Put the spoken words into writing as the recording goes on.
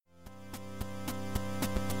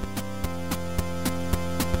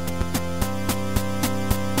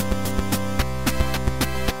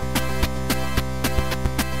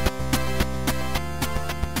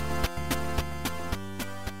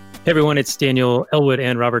Hey everyone, it's Daniel Elwood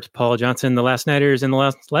and Robert Paul Johnson. The Last Nighters and the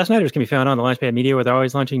Last Nighters can be found on the Launchpad Media, where they're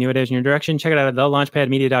always launching new ideas in your direction. Check it out at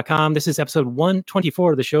thelaunchpadmedia.com. This is episode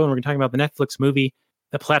 124 of the show, and we're going to talk about the Netflix movie,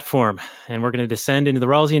 The Platform. And we're going to descend into the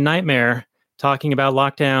Rawlsian nightmare, talking about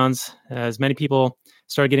lockdowns. As many people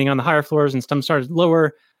started getting on the higher floors and some started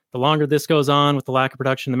lower, the longer this goes on with the lack of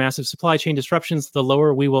production, the massive supply chain disruptions, the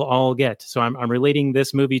lower we will all get. So I'm relating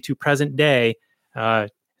this movie to present day.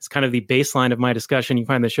 It's kind of the baseline of my discussion. You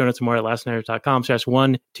can find the show notes more at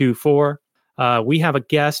lastnighters.com/124. We have a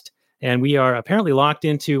guest, and we are apparently locked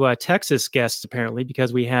into Texas guests, apparently,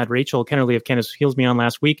 because we had Rachel Kennerly of Candace Heals Me on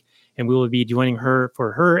last week, and we will be joining her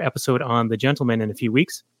for her episode on The Gentleman in a few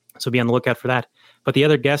weeks. So be on the lookout for that. But the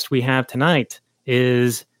other guest we have tonight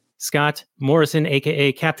is Scott Morrison,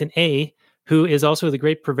 a.k.a. Captain A, who is also the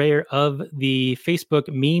great purveyor of the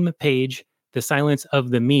Facebook meme page, The Silence of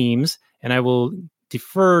the Memes. And I will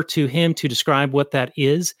defer to him to describe what that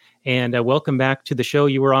is. And welcome back to the show.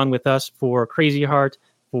 You were on with us for Crazy Heart,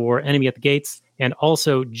 for Enemy at the Gates, and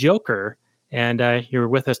also Joker. And you're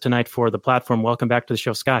with us tonight for The Platform. Welcome back to the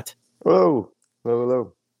show, Scott. Hello.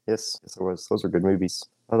 Hello. Yes, I was. Those are good movies.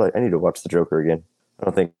 I need to watch The Joker again. I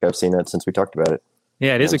don't think I've seen that since we talked about it.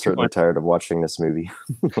 Yeah, it is. I'm certainly tired of watching this movie.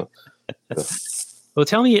 Well,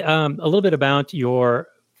 tell me a little bit about your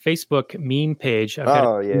Facebook meme page. I've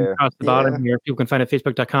got it across the bottom here. People can find it at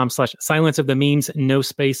facebook.com/silence of the memes, no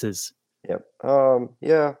spaces. Yep.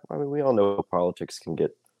 Yeah. I mean, we all know politics can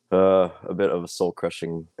get a bit of a soul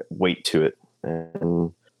crushing weight to it,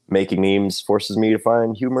 and making memes forces me to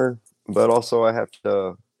find humor, but also you have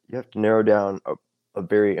to narrow down a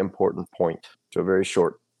very important point to a very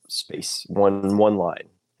short space, one line,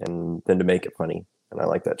 and then to make it funny. And I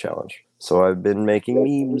like that challenge. So I've been making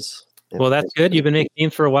memes. Well, that's good. You've been making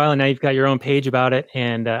memes for a while, and now you've got your own page about it,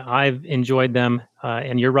 and I've enjoyed them.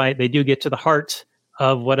 And you're right. They do get to the heart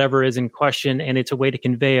of whatever is in question, and it's a way to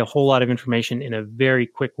convey a whole lot of information in a very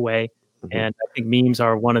quick way. Mm-hmm. And I think memes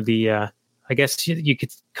are one of the, I guess you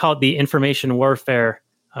could call it the information warfare.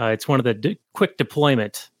 It's one of the quick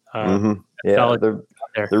deployment. Yeah, they're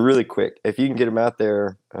really quick. If you can get them out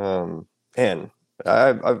there, and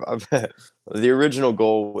I've the original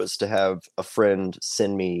goal was to have a friend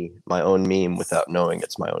send me my own meme without knowing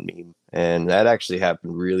it's my own meme, and that actually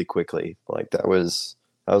happened really quickly. Like that was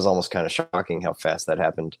almost kind of shocking how fast that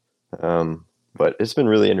happened. But it's been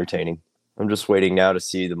really entertaining. I'm just waiting now to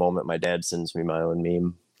see the moment my dad sends me my own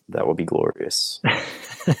meme. That will be glorious.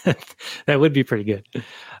 That would be pretty good.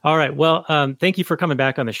 All right. Well, thank you for coming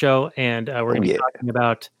back on the show, and we're going to be talking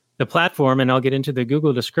about The Platform, and I'll get into the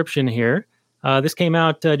Google description here. This came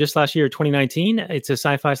out just last year, 2019. It's a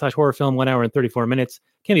sci-fi/horror film, 1 hour and 34 minutes.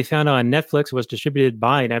 Can be found on Netflix. It was distributed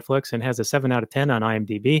by Netflix and has a 7 out of 10 on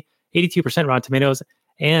IMDb, 82% Rotten Tomatoes.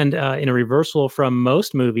 And in a reversal from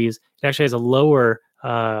most movies, it actually has a lower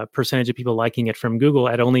percentage of people liking it from Google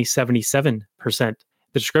at only 77%.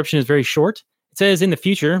 The description is very short. It says, in the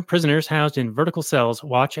future, prisoners housed in vertical cells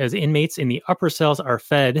watch as inmates in the upper cells are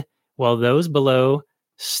fed while those below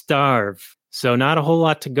starve. So not a whole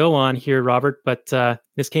lot to go on here, Robert, but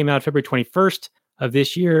this came out February 21st of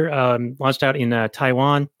this year, launched out in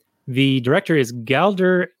Taiwan. The director is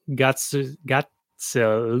Galder Gatsalua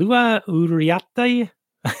Uriarte.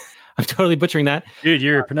 I'm totally butchering that. Dude,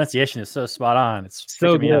 your pronunciation is so spot on. It's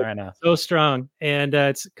so good right now. So strong. And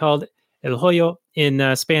it's called El Hoyo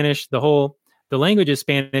in Spanish. The language is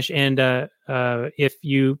Spanish. And if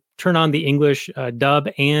you turn on the English dub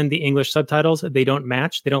and the English subtitles, they don't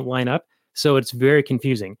match. They don't line up. So it's very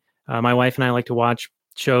confusing. My wife and I like to watch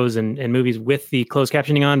shows and movies with the closed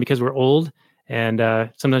captioning on because we're old. And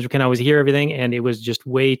sometimes we can't always hear everything. And it was just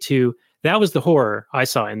way too... That was the horror I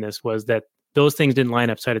saw in this, was that those things didn't line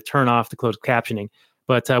up. So I had to turn off the closed captioning.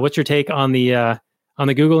 But what's your take on the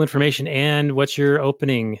Google information, and what's your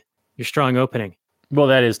strong opening? Well,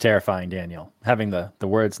 that is terrifying, Daniel. Having the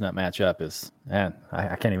words not match up is, man,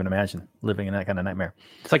 I can't even imagine living in that kind of nightmare.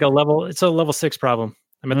 It's like a level 6 problem.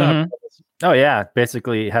 Oh yeah,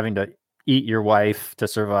 basically having to eat your wife to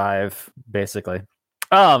survive, basically.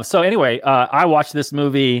 So anyway, I watched this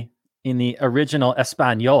movie in the original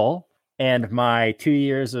Espanol, and my 2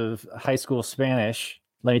 years of high school Spanish,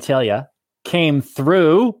 let me tell you, came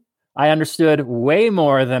through. I understood way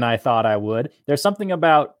more than I thought I would. There's something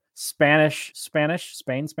about Spain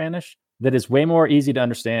Spanish that is way more easy to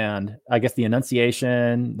understand. I guess the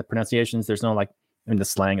enunciation, the pronunciations, there's no the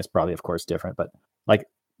slang is probably, of course, different, but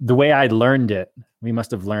the way I learned it, we must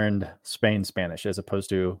have learned Spain Spanish as opposed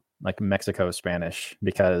to Mexico Spanish,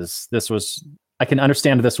 because I can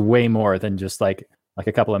understand this way more than just like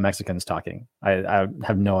a couple of Mexicans talking. I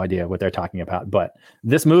have no idea what they're talking about, but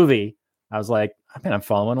this movie, I was like, I'm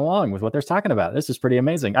following along with what they're talking about. This is pretty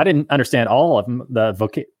amazing. I didn't understand all of them. The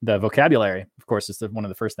vocabulary, of course, is one of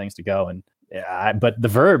the first things to go. And but the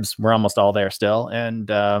verbs were almost all there still. And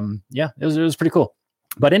it was pretty cool.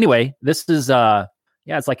 But anyway, this is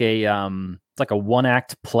it's like a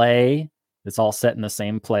 1-act play that's all set in the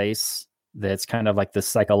same place. That's kind of like the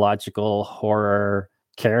psychological horror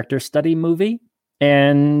character study movie.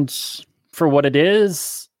 And for what it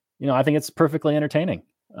is, I think it's perfectly entertaining.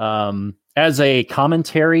 As a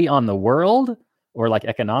commentary on the world or like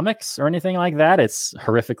economics or anything like that, it's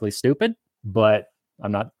horrifically stupid, but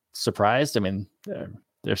I'm not surprised. I mean,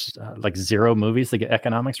 there's like 0 movies that get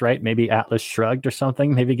economics right. Maybe Atlas Shrugged or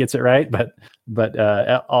something maybe gets it right, but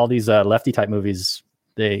all these lefty type movies,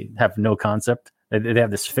 they have no concept. They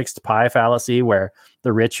have this fixed pie fallacy where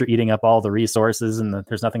the rich are eating up all the resources and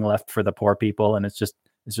there's nothing left for the poor people, and it's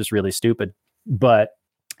just really stupid. But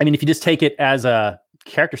I mean, if you just take it as a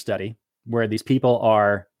character study where these people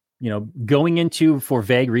are, going into for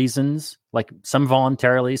vague reasons, like some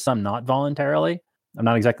voluntarily, some not voluntarily. I'm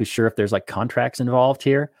not exactly sure if there's like contracts involved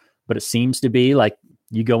here, but it seems to be like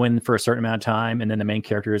you go in for a certain amount of time and then the main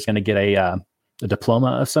character is going to get a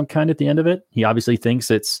diploma of some kind at the end of it. He obviously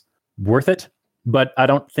thinks it's worth it, but I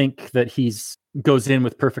don't think that he's goes in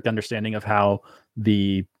with perfect understanding of how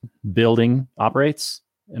the building operates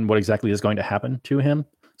and what exactly is going to happen to him.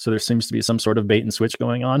 So there seems to be some sort of bait and switch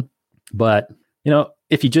going on. But,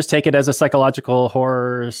 if you just take it as a psychological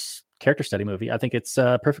horror character study movie, I think it's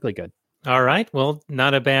perfectly good. All right. Well,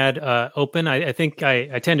 not a bad open. I think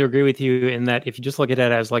I tend to agree with you in that if you just look at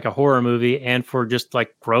it as like a horror movie and for just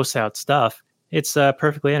like gross out stuff, it's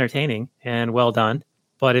perfectly entertaining and well done.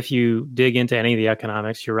 But if you dig into any of the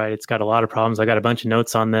economics, you're right. It's got a lot of problems. I got a bunch of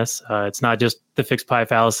notes on this. It's not just the fixed pie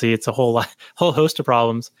fallacy. It's a whole host of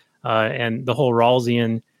problems. And the whole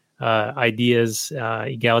Rawlsian ideas,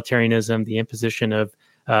 egalitarianism, the imposition of,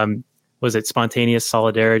 was it spontaneous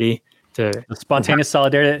solidarity? The spontaneous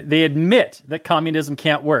solidarity. They admit that communism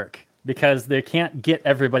can't work because they can't get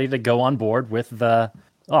everybody to go on board with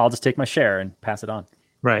I'll just take my share and pass it on.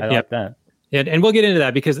 Right. I like that. And we'll get into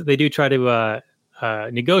that because they do try to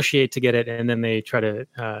negotiate to get it, and then they try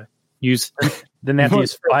to use. Then they have to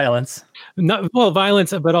use violence.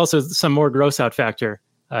 Violence, but also some more gross out factor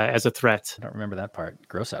as a threat. I don't remember that part.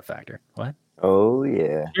 Gross out factor. What? Oh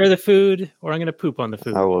yeah. Share the food, or I'm going to poop on the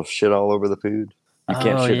food. I will shit all over the food. You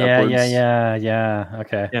can't shit upwards. Yeah.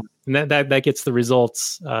 Okay. Yeah, and that gets the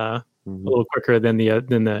results a little quicker than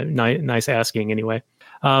the nice asking anyway.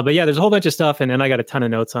 But yeah, there's a whole bunch of stuff, and then I got a ton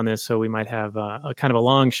of notes on this, so we might have a kind of a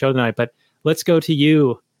long show tonight. But let's go to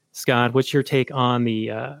you, Scott. What's your take on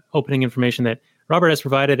the opening information that Robert has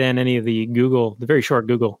provided, and any of the very short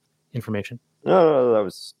Google information? No, that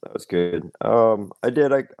was good. I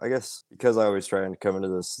guess because I always try and come into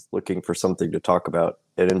this looking for something to talk about,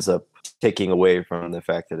 it ends up taking away from the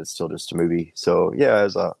fact that it's still just a movie. So yeah,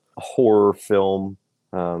 as a horror film,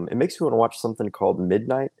 it makes me want to watch something called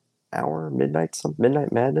Midnight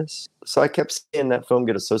Madness. So I kept seeing that film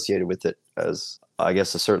get associated with it as, I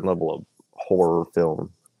guess, a certain level of horror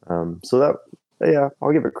film. So that, yeah,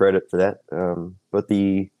 I'll give it credit for that. But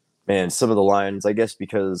some of the lines, I guess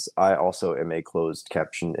because I also am a closed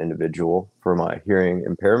caption individual for my hearing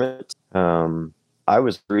impairment. I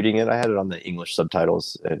was reading it. I had it on the English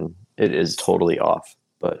subtitles, and it is totally off.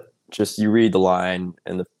 But just you read the line,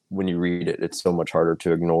 and when you read it, it's so much harder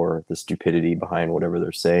to ignore the stupidity behind whatever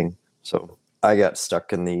they're saying. So I got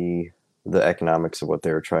stuck in the economics of what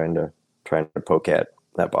they were trying to poke at.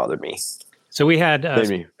 That bothered me. So we had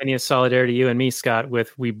any solidarity, you and me, Scott,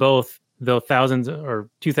 with we both, though thousands or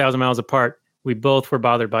 2,000 miles apart, we both were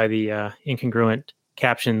bothered by the incongruent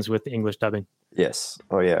captions with the English dubbing. Yes.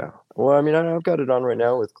 Oh, yeah. Well, I mean, I've got it on right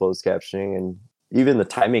now with closed captioning, and even the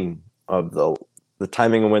timing of the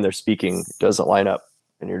timing of when they're speaking doesn't line up,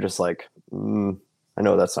 and you're just like, I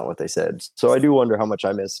know that's not what they said. So I do wonder how much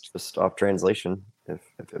I missed just off translation, if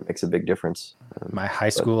it makes a big difference. My high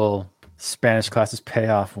school Spanish classes pay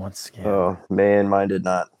off once again. Oh man, mine did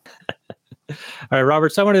not. All right,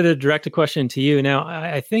 Robert, so I wanted to direct a question to you. Now,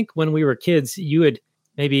 I think when we were kids, you had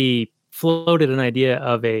maybe floated an idea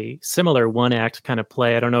of a similar one-act kind of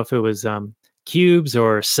play. I don't know if it was Cubes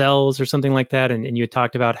or Cells or something like that. And you had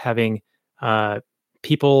talked about having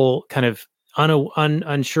people kind of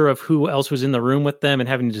unsure of who else was in the room with them and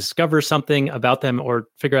having to discover something about them or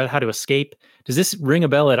figure out how to escape. Does this ring a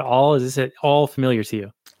bell at all? Is this at all familiar to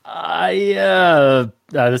you?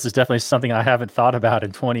 This is definitely something I haven't thought about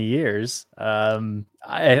in 20 years.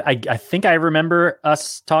 I think I remember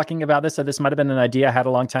us talking about this. So this might have been an idea I had a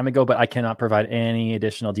long time ago, but I cannot provide any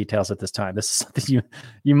additional details at this time. This is something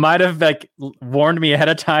you might have like warned me ahead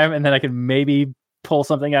of time, and then I could maybe pull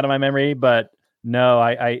something out of my memory, but no,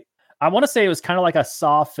 I want to say it was kind of like a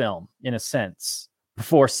Saw film in a sense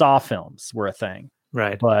before Saw films were a thing.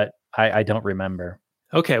 Right. But I don't remember.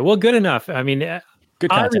 Okay. Well, good enough. I mean, good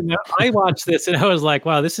content. I watched this and I was like,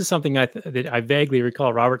 wow, this is something that I vaguely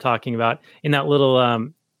recall Robert talking about in that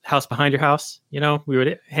little house behind your house. You know, we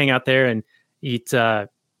would hang out there and eat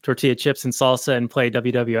tortilla chips and salsa and play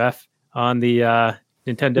WWF on the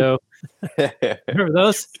Nintendo. Remember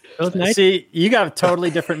those nights? See, you got totally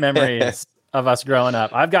different memories of us growing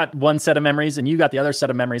up. I've got one set of memories and you got the other set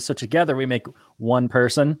of memories. So together we make one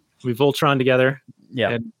person. We Voltron together. Yeah.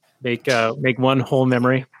 And make one whole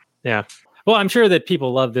memory. Yeah. Well, I'm sure that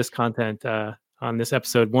people love this content on this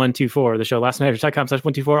episode 124 of the show,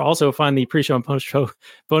 lastnighters.com/124. Also find the pre-show and post-show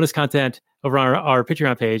bonus content over on our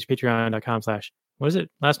Patreon page, patreon.com/ what is it?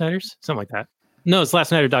 Last Nighters? Something like that. No, it's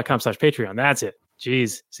lastnighter.com/Patreon. That's it.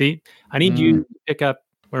 Jeez. See, I need you to pick up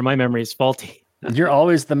where my memory is faulty. You're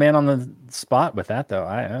always the man on the spot with that, though.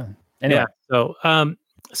 Anyway. Yeah.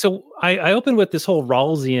 So I opened with this whole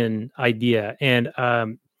Rawlsian idea, and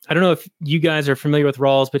I don't know if you guys are familiar with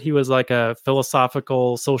Rawls, but he was like a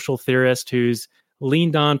philosophical social theorist who's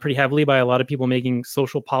leaned on pretty heavily by a lot of people making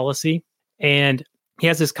social policy. And he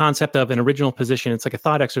has this concept of an original position. It's like a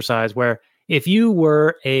thought exercise where if you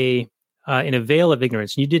were in a veil of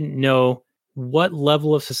ignorance and you didn't know what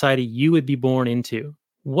level of society you would be born into,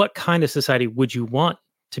 what kind of society would you want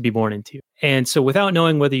to be born into? And so without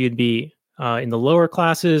knowing whether you'd be in the lower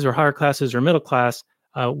classes or higher classes or middle class,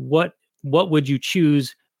 what would you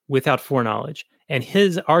choose without foreknowledge? And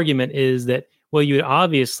his argument is that, well, you would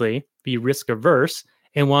obviously be risk averse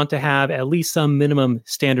and want to have at least some minimum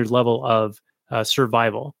standard level of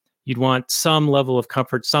survival. You'd want some level of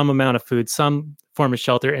comfort, some amount of food, some form of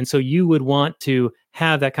shelter. And so you would want to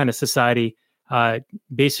have that kind of society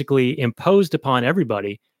basically imposed upon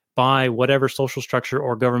everybody by whatever social structure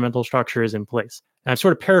or governmental structure is in place. And I'm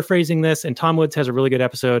sort of paraphrasing this, and Tom Woods has a really good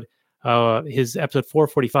episode, his episode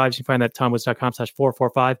 445. You can find that at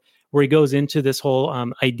tomwoods.com/445, where he goes into this whole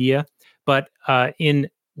idea. But in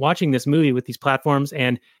watching this movie with these platforms,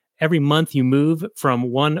 and every month you move from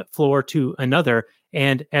one floor to another,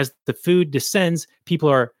 and as the food descends, people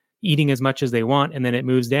are eating as much as they want, and then it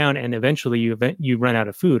moves down, and eventually you run out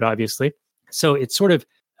of food, obviously. So it sort of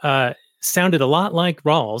sounded a lot like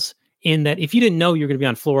Rawls in that if you didn't know you're going to be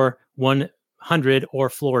on floor 100 or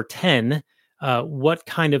floor 10, what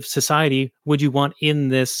kind of society would you want in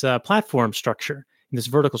this platform structure, in this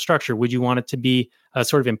vertical structure? Would you want it to be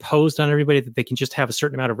sort of imposed on everybody that they can just have a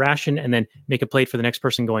certain amount of ration and then make a plate for the next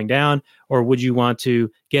person going down? Or would you want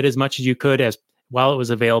to get as much as you could as while it was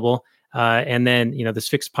available? And then, this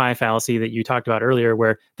fixed pie fallacy that you talked about earlier,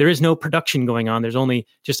 where there is no production going on. There's only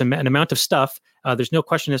just an amount of stuff. There's no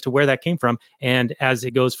question as to where that came from. And as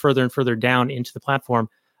it goes further and further down into the platform,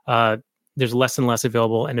 there's less and less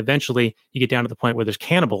available. And eventually you get down to the point where there's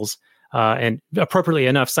cannibals. And appropriately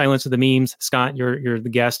enough, Silence of the Memes. Scott, you're the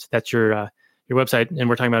guest. That's your website. And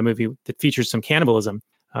we're talking about a movie that features some cannibalism,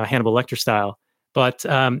 Hannibal Lecter style. But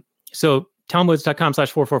so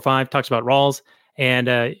TomWoods.com/445 talks about Rawls.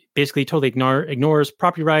 And basically totally ignores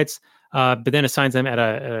property rights, but then assigns them at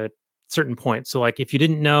a certain point. So like if you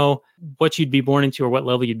didn't know what you'd be born into or what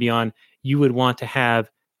level you'd be on, you would want to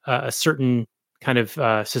have a certain kind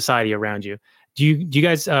of society around you. Do you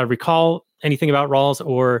guys recall anything about Rawls,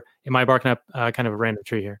 or am I barking up kind of a random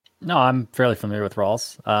tree here? No, I'm fairly familiar with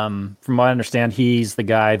Rawls. From what I understand, he's the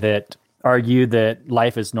guy that argued that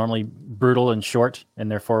life is normally brutal and short,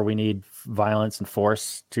 and therefore we need violence and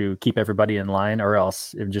force to keep everybody in line, or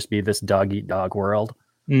else it would just be this dog-eat-dog world.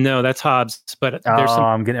 No, that's Hobbes. But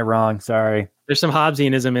I'm getting it wrong. Sorry. There's some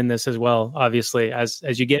Hobbesianism in this as well, obviously, as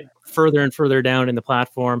you get further and further down in the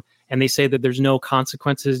platform, and they say that there's no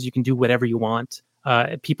consequences. You can do whatever you want.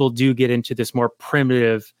 People do get into this more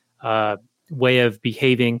primitive way of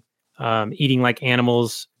behaving, eating like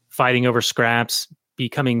animals, fighting over scraps,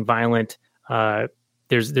 becoming violent.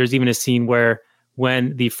 There's even a scene where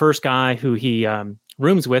when the first guy who he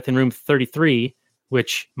rooms with in room 33,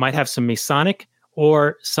 which might have some Masonic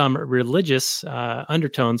or some religious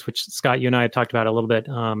undertones, which Scott, you and I had talked about a little bit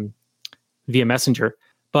via Messenger.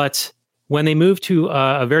 But when they move to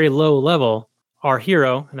a very low level, our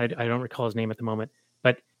hero, and I don't recall his name at the moment,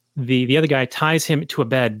 but the other guy ties him to a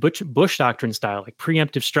bed, Bush doctrine style, like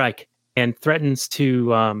preemptive strike, and threatens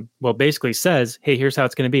to, basically says, hey, here's how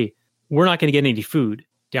it's going to be. We're not going to get any food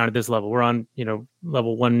down at this level. We're on,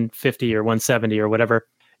 level 150 or 170 or whatever.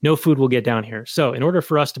 No food will get down here. So in order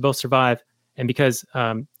for us to both survive, and because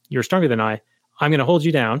you're stronger than I'm going to hold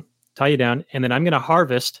you down, tie you down, and then I'm going to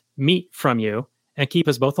harvest meat from you and keep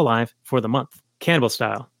us both alive for the month, cannibal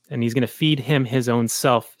style. and he's going to feed him his own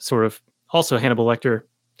self, sort of also Hannibal Lecter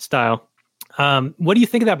style. What do you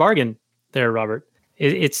think of that bargain there, Robert?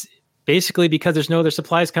 It's basically because there's no other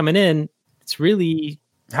supplies coming in. It's really...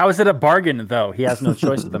 How is it a bargain, though? He has no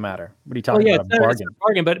choice of the matter. What are you talking about? It's a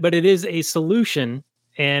bargain, but it is a solution.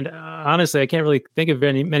 And honestly, I can't really think of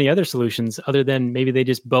many other solutions other than maybe they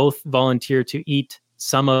just both volunteer to eat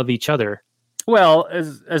some of each other. Well,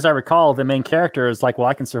 as I recall, the main character is like, well,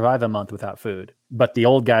 I can survive a month without food. But the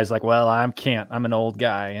old guy's like, well, I can't. I'm an old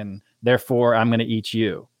guy, and therefore I'm going to eat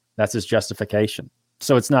you. That's his justification.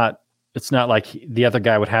 So it's not like the other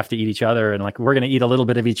guy would have to eat each other and like, we're going to eat a little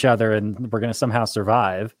bit of each other and we're going to somehow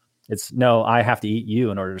survive. It's no, I have to eat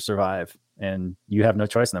you in order to survive. And you have no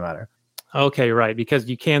choice in the matter. Okay, right. Because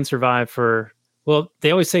you can survive for, well,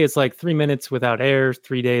 they always say it's like 3 minutes without air,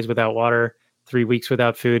 3 days without water, 3 weeks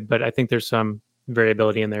without food. But I think there's some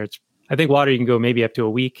variability in there. I think water, you can go maybe up to a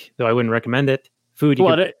week, though I wouldn't recommend it. Food,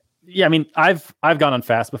 yeah, I mean, I've gone on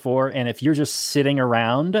fast before. And if you're just sitting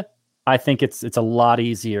around, I think it's a lot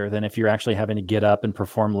easier than if you're actually having to get up and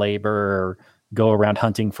perform labor or go around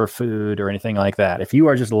hunting for food or anything like that. If you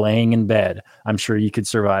are just laying in bed, I'm sure you could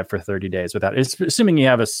survive for 30 days without it, assuming you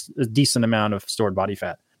have a decent amount of stored body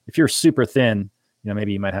fat. If you're super thin,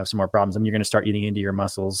 maybe you might have some more problems. I mean, you're going to start eating into your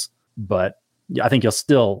muscles, but I think you'll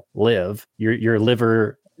still live. Your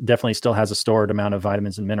liver definitely still has a stored amount of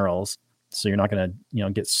vitamins and minerals. So you're not going to,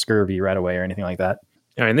 get scurvy right away or anything like that.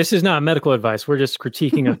 All right, and this is not medical advice. We're just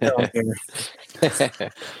critiquing a film here.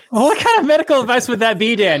 Well, what kind of medical advice would that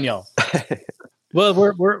be, Daniel? Well,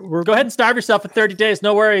 we're go ahead and starve yourself for 30 days.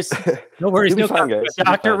 No worries. No worries. No fine, guys.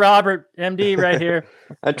 Dr. Robert, MD, right here.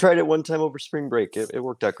 I tried it one time over spring break. It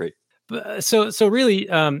worked out great. So really,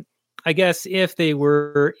 I guess if they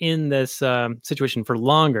were in this situation for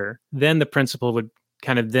longer, then the principle would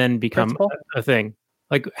kind of then become a thing.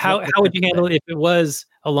 Like how would you handle it if it was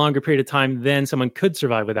a longer period of time, then someone could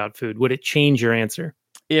survive without food? Would it change your answer?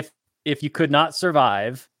 If you could not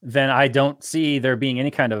survive, then I don't see there being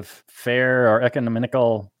any kind of fair or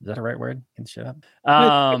economical. Is that the right word? Can shut up.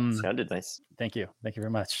 Sounded nice. Thank you very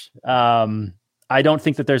much. I don't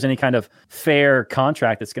think that there's any kind of fair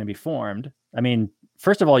contract that's going to be formed. I mean,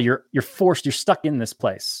 first of all, you're forced. You're stuck in this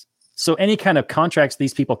place. So any kind of contracts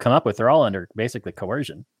these people come up with, they're all under basically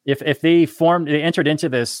coercion. If they entered into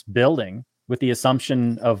this building with the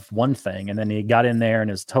assumption of one thing, and then he got in there and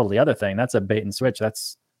is totally other thing, that's a bait and switch. That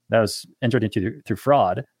was entered into through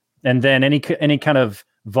fraud. And then any kind of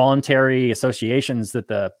voluntary associations that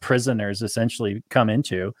the prisoners essentially come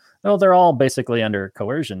into, well, they're all basically under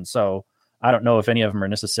coercion. So I don't know if any of them are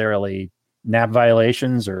necessarily NAP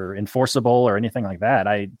violations or enforceable or anything like that.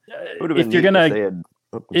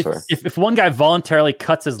 If one guy voluntarily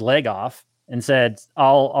cuts his leg off and said,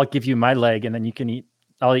 I'll give you my leg and then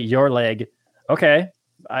I'll eat your leg. Okay.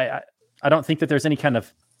 I don't think that there's any kind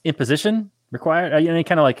of imposition required. Any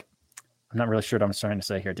kind of like, I'm not really sure what I'm trying to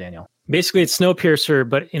say here, Daniel. Basically it's Snowpiercer,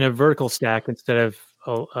 but in a vertical stack instead of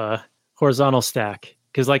a horizontal stack.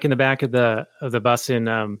 Cause like in the back of the bus in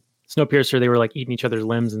Snowpiercer, they were like eating each other's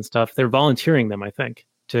limbs and stuff. They're volunteering them, I think,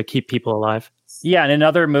 to keep people alive. Yeah, and in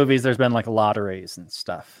other movies, there's been like lotteries and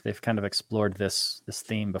stuff. They've kind of explored this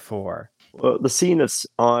theme before. Well, the scene that's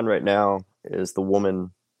on right now is the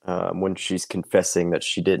woman when she's confessing that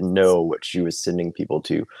she didn't know what she was sending people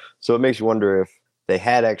to. So it makes you wonder if they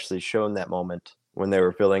had actually shown that moment when they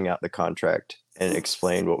were filling out the contract and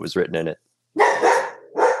explained what was written in it.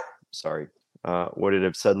 Sorry. Would it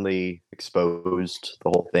have suddenly exposed the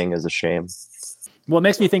whole thing as a sham? Well, it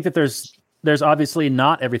makes me think that there's obviously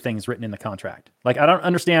not everything's written in the contract. Like, I don't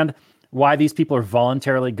understand why these people are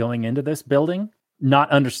voluntarily going into this building, not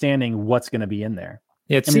understanding what's going to be in there.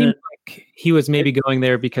 It seemed like he was maybe going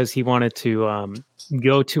there because he wanted to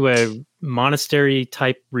go to a monastery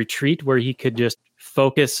type retreat where he could just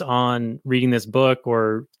focus on reading this book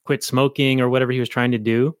or quit smoking or whatever he was trying to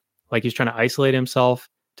do. Like, he was trying to isolate himself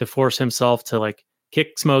to force himself to like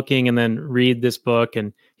kick smoking and then read this book,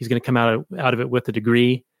 and he's going to come out of it with a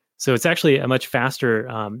degree. So it's actually a much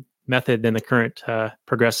faster method than the current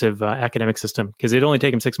progressive academic system, because it'd only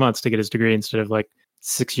take him 6 months to get his degree instead of like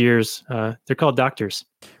 6 years. They're called doctors.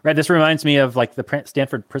 Right. This reminds me of like the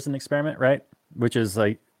Stanford prison experiment, right? Which is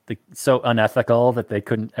like so unethical that they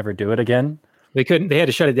couldn't ever do it again. They couldn't. They had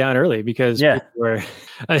to shut it down early because people were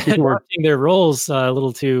adopting their roles a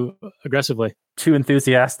little too aggressively, too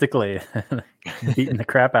enthusiastically, beating the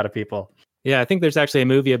crap out of people. Yeah, I think there's actually a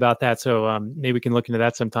movie about that, so maybe we can look into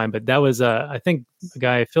that sometime. But that was, I think, the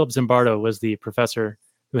guy Philip Zimbardo was the professor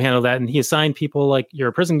who handled that, and he assigned people like you're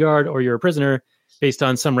a prison guard or you're a prisoner based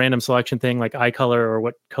on some random selection thing like eye color or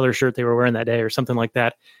what color shirt they were wearing that day or something like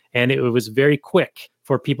that. And it was very quick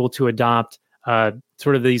for people to adopt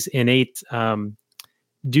sort of these innate,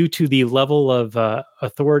 due to the level of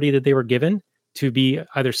authority that they were given, to be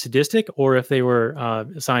either sadistic, or if they were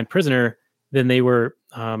assigned prisoner, then they were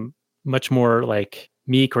much more like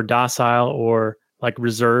meek or docile or like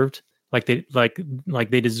reserved, like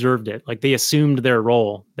they deserved it, like they assumed their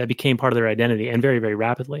role, that became part of their identity, and very, very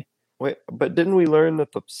rapidly. Wait, but didn't we learn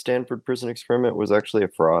that the Stanford prison experiment was actually a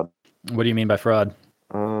fraud? What do you mean by fraud?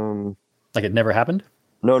 Like it never happened?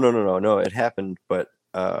 No. It happened, but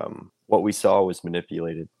what we saw was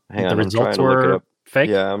manipulated. Hang on, the results were fake?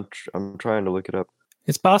 Yeah, I'm trying to look it up.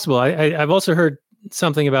 It's possible. I've also heard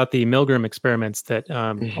something about the Milgram experiments that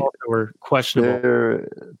also were questionable.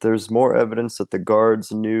 There's more evidence that the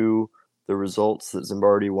guards knew the results that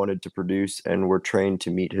Zimbardi wanted to produce and were trained to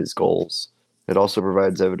meet his goals. It also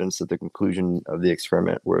provides evidence that the conclusion of the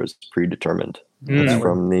experiment was predetermined. It's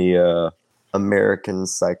from the American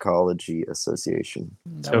Psychology Association.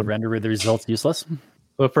 That would render the results useless?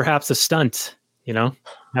 But perhaps a stunt,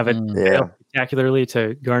 have it fail spectacularly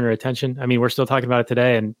to garner attention. I mean, we're still talking about it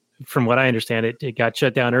today, and from what I understand, it got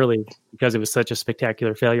shut down early because it was such a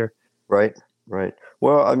spectacular failure. Right.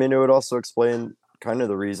 Well, I mean, it would also explain kind of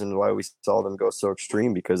the reason why we saw them go so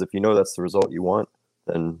extreme, because if you know that's the result you want,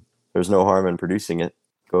 then there's no harm in producing it.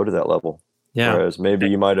 Go to that level. Yeah. Whereas maybe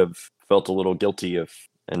you might have felt a little guilty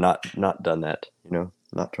and not done that,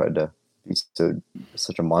 not tried to be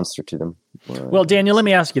such a monster to them. Well, Daniel, let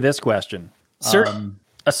me ask you this question. Sir,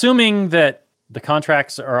 assuming that the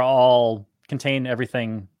contracts are all contain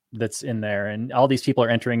everything that's in there and all these people are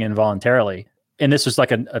entering in voluntarily, and this was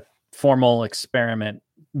like a formal experiment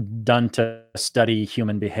done to study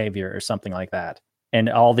human behavior or something like that, and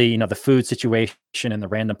all the the food situation and the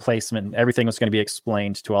random placement and everything was going to be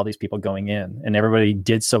explained to all these people going in, and everybody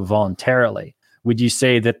did so voluntarily, would you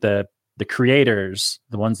say that the creators,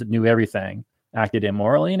 the ones that knew everything, acted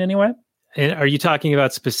immorally in any way? And are you talking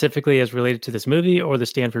about specifically as related to this movie or the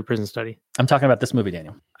Stanford prison study? I'm talking about this movie,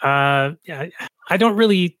 Daniel. I don't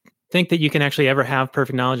really think that you can actually ever have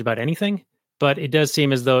perfect knowledge about anything, but it does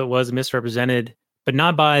seem as though it was misrepresented, but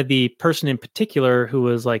not by the person in particular who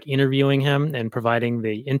was like interviewing him and providing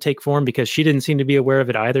the intake form, because she didn't seem to be aware of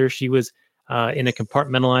it either. She was in a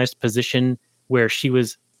compartmentalized position where she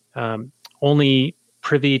was only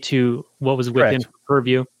privy to what was within her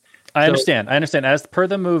purview. I understand. As per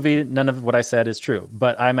the movie, none of what I said is true,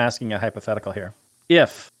 but I'm asking a hypothetical here.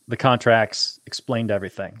 If the contracts explained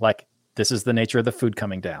everything, like this is the nature of the food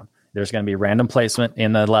coming down, there's going to be random placement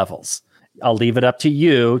in the levels. I'll leave it up to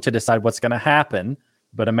you to decide what's going to happen,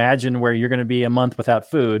 but imagine where you're going to be a month without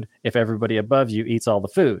food if everybody above you eats all the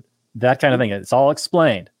food. That kind of thing. It's all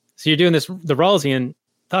explained. So you're doing the Rawlsian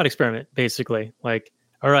thought experiment, basically. Like,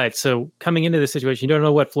 all right, so coming into this situation, you don't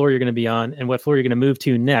know what floor you're going to be on and what floor you're going to move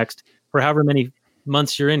to next for however many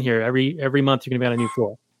months you're in here. Every month you're going to be on a new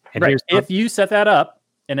floor. And right. If you set that up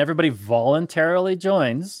and everybody voluntarily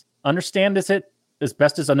joins, understand it as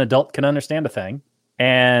best as an adult can understand a thing,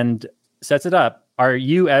 and sets it up, are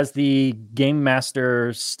you, as the game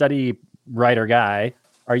master study writer guy,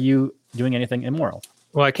 are you doing anything immoral?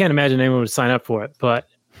 Well, I can't imagine anyone would sign up for it, but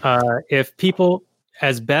if people,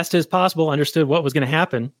 as best as possible, understood what was going to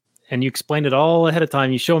happen, and you explained it all ahead of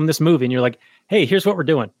time, you show them this movie, and you're like, "Hey, here's what we're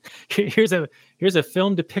doing. Here's a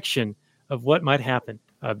film depiction of what might happen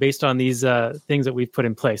based on these things that we've put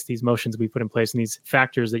in place, these motions we've put in place, and these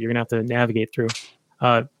factors that you're going to have to navigate through."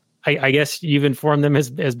 I guess you've informed them as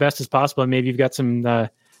best as possible, and maybe you've got some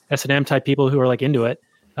S&M type people who are like into it,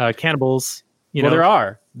 cannibals. Well, there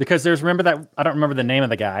are, because remember that, I don't remember the name of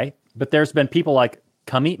the guy, but there's been people like,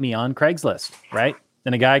 "Come eat me" on Craigslist, right?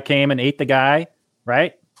 And a guy came and ate the guy,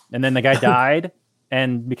 right? And then the guy died,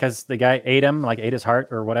 and because the guy ate him, like ate his heart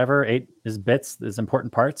or whatever, ate his bits, his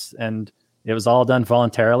important parts, and it was all done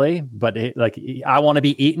voluntarily. But I want to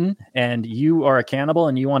be eaten, and you are a cannibal,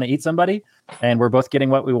 and you want to eat somebody, and we're both getting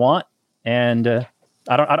what we want. And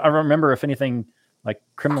I don't remember if anything like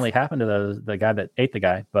criminally happened to the guy that ate the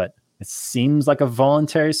guy, but it seems like a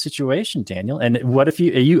voluntary situation, Daniel. And what if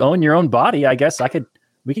you own your own body? I guess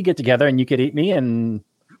we could get together and you could eat me, and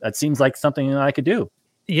that seems like something I could do.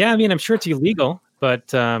 Yeah, I mean, I'm sure it's illegal,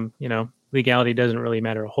 but legality doesn't really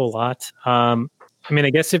matter a whole lot. I mean, I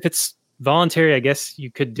guess if it's voluntary, I guess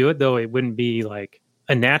you could do it, though it wouldn't be like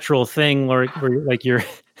a natural thing where like you're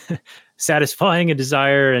satisfying a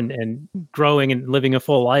desire and growing and living a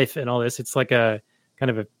full life and all this. It's like a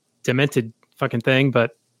kind of a demented fucking thing,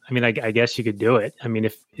 but I mean, I guess you could do it. I mean,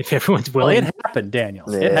 if everyone's willing. Well, it happened, Daniel.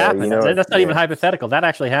 Yeah, it happened. That's not even hypothetical. That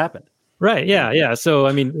actually happened. Right. Yeah. So,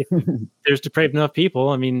 I mean, if there's depraved enough people,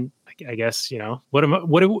 I mean, I guess,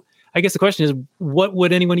 I guess the question is, what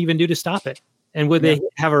would anyone even do to stop it? And would they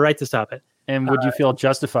have a right to stop it? And would you feel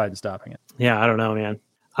justified in stopping it? Yeah, I don't know, man.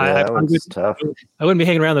 That one's tough. I wouldn't be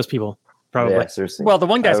hanging around those people, probably. Yeah, seriously. Well, the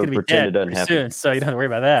one guy's going to be dead soon, so you don't have to worry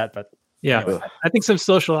about that. But yeah, anyway. I think some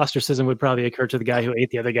social ostracism would probably occur to the guy who ate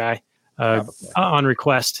the other guy on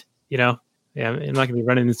request. Yeah, I'm not going to be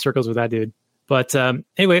running in circles with that dude. But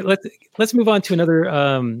anyway, let's move on to another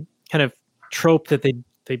kind of trope that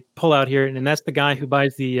they pull out here, and that's the guy who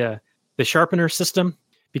buys the sharpener system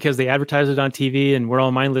because they advertise it on TV, and we're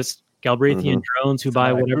all mindless Galbraithian drones who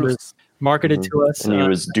buy whatever's marketed to us. And he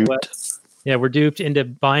was duped. Yeah, we're duped into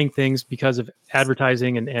buying things because of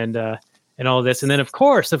advertising and all of this. And then, of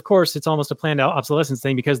course, it's almost a planned obsolescence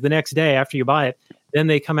thing because the next day after you buy it, then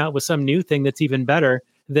they come out with some new thing that's even better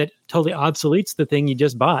that totally obsoletes the thing you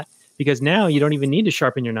just bought because now you don't even need to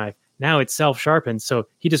sharpen your knife. Now it's self-sharpened. So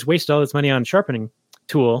he just wasted all this money on a sharpening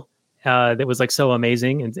tool that was like so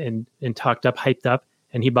amazing and talked up, hyped up,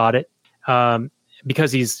 and he bought it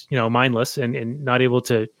because he's mindless and not able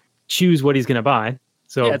to choose what he's going to buy.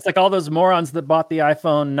 So yeah, it's like all those morons that bought the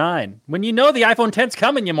iPhone 9 when the iPhone 10's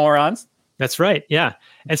coming, you morons. That's right. Yeah.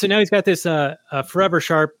 And so now he's got this Forever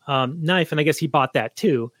Sharp knife, and I guess he bought that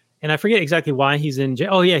too. And I forget exactly why he's in jail.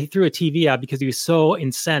 Oh yeah, he threw a TV out because he was so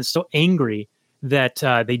incensed, so angry that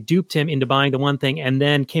they duped him into buying the one thing and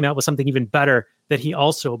then came out with something even better that he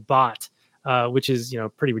also bought, which is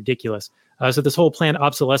pretty ridiculous. So this whole planned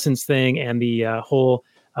obsolescence thing and the whole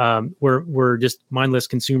we're just mindless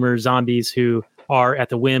consumer zombies who are at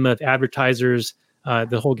the whim of advertisers.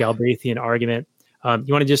 The whole Galbraithian argument.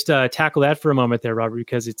 You want to just tackle that for a moment there, Robert,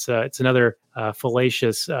 because it's another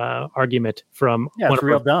fallacious argument from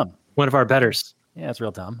one of our betters. Yeah, it's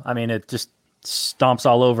real dumb. I mean, it just stomps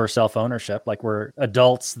all over self-ownership. Like we're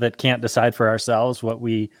adults that can't decide for ourselves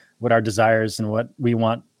what our desires and what we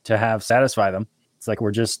want to have satisfy them. It's like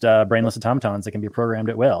we're just brainless automatons that can be programmed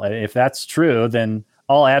at will. If that's true, then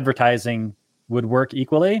all advertising would work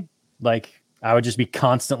equally. Like I would just be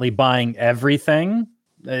constantly buying everything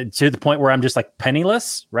to the point where I'm just like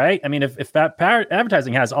penniless, right? I mean, if that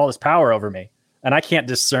advertising has all this power over me and I can't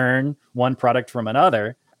discern one product from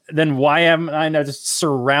another, then why am I not just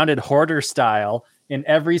surrounded hoarder style in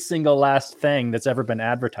every single last thing that's ever been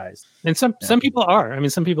advertised? And some people are. I mean,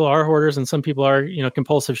 some people are hoarders and some people are,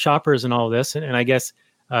 compulsive shoppers and all of this. And I guess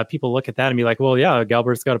people look at that and be like, well, yeah,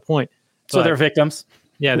 Galbert's got a point. So they're victims.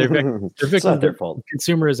 Yeah, they're victims. They're victims of their fault.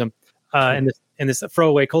 Consumerism and this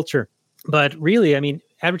throwaway culture. But really, I mean,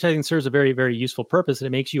 advertising serves a very, very useful purpose, and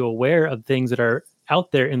it makes you aware of things that are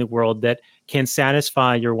out there in the world that can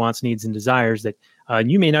satisfy your wants, needs, and desires that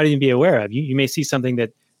you may not even be aware of. You may see something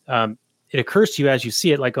that it occurs to you as you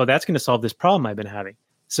see it, like, oh, that's going to solve this problem I've been having.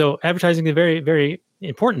 So advertising is a very, very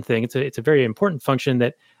important thing. It's a very important function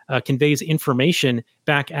that conveys information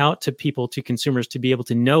back out to people, to consumers, to be able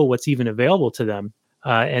to know what's even available to them.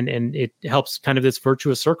 And it helps kind of this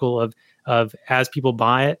virtuous circle of as people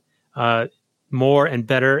buy it, more and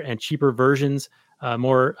better and cheaper versions,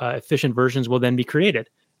 more efficient versions will then be created.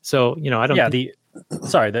 So, I don't. Yeah.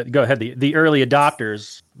 Go ahead. The early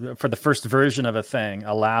adopters for the first version of a thing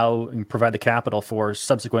allow and provide the capital for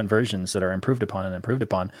subsequent versions that are improved upon,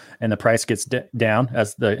 and the price gets down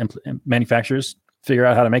as the manufacturers figure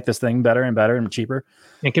out how to make this thing better and better and cheaper,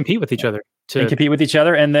 and compete with each other.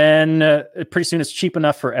 And then pretty soon it's cheap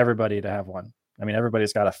enough for everybody to have one. I mean,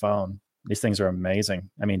 everybody's got a phone. These things are amazing.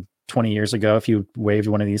 I mean, 20 years ago, if you waved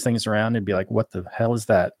one of these things around, it'd be like, what the hell is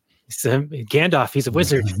that? It's Gandalf. He's a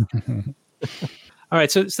wizard. All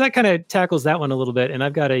right. So that kind of tackles that one a little bit. And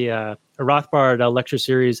I've got a Rothbard lecture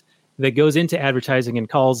series that goes into advertising and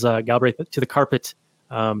calls Galbraith to the carpet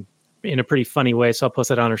in a pretty funny way. So I'll post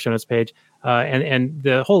that on our show notes page. And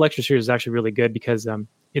the whole lecture series is actually really good because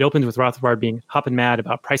it opens with Rothbard being hopping mad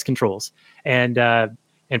about price controls and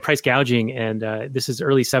price gouging. And this is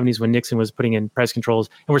early 70s when Nixon was putting in price controls.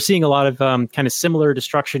 And we're seeing a lot of kind of similar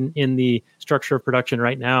destruction in the structure of production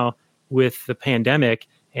right now with the pandemic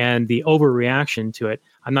and the overreaction to it.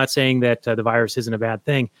 I'm not saying that the virus isn't a bad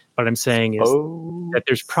thing. What I'm saying is that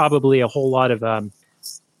there's probably a whole lot of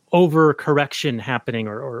overcorrection happening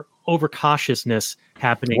or overcautiousness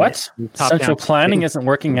happening. What? Central planning isn't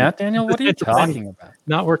working out, Daniel? What are you talking about?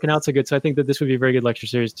 Not working out so good. So I think that this would be a very good lecture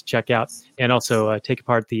series to check out and also take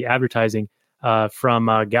apart the advertising from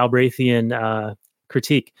Galbraithian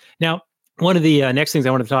critique. Now, one of the next things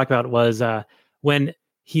I wanted to talk about was when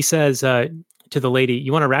he says to the lady,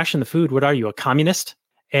 you want to ration the food? What are you, a communist?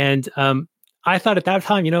 And I thought at that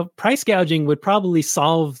time, price gouging would probably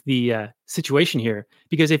solve the situation here,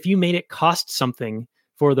 because if you made it cost something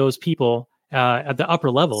for those people at the upper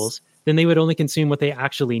levels, then they would only consume what they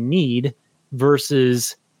actually need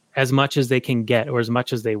versus as much as they can get or as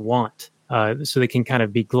much as they want. so they can kind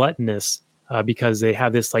of be gluttonous because they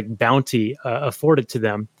have this like bounty afforded to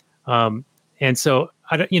them. And so,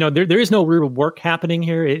 there is no real work happening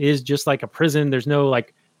here. It is just like a prison. There's no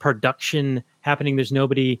like production happening. There's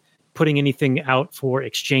nobody putting anything out for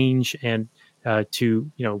exchange and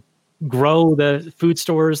to grow the food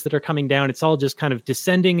stores that are coming down. It's all just kind of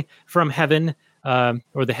descending from heaven,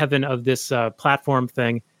 or the heaven of this platform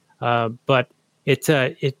thing. But if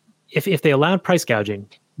they allowed price gouging,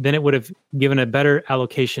 then it would have given a better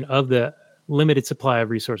allocation of the limited supply of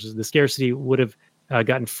resources. The scarcity would have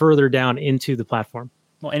gotten further down into the platform.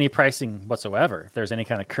 Well, any pricing whatsoever, if there's any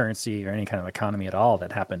kind of currency or any kind of economy at all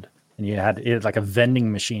that happened, and you had it like a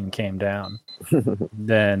vending machine came down,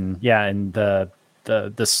 then and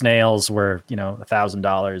the snails were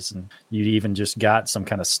 $1,000, and you even just got some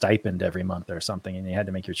kind of stipend every month or something, and you had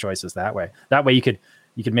to make your choices that way. That way you could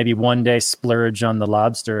maybe one day splurge on the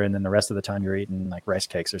lobster, and then the rest of the time you're eating like rice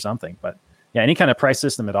cakes or something. But any kind of price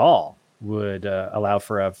system at all would allow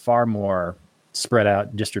for a far more spread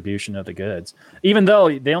out distribution of the goods, even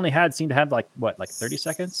though they only seemed to have like 30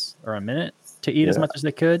 seconds or a minute to eat as much as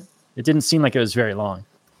they could. It didn't seem like it was very long.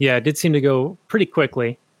 Yeah, it did seem to go pretty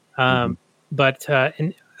quickly. But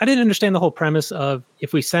and I didn't understand the whole premise of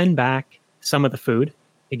if we send back some of the food,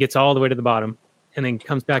 it gets all the way to the bottom and then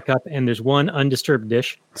comes back up and there's one undisturbed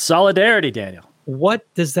dish. Solidarity, Daniel. What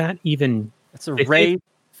does that even... It's a raised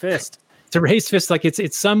fist. It's a raised fist. Like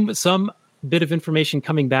it's some bit of information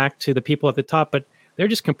coming back to the people at the top, but they're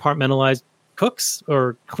just compartmentalized cooks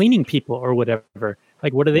or cleaning people or whatever.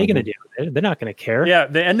 Like, what are they going to do? They're not going to care. Yeah,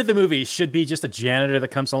 the end of the movie should be just a janitor that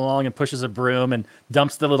comes along and pushes a broom and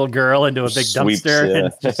dumps the little girl into a big dumpster.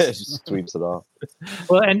 And just sweeps it off.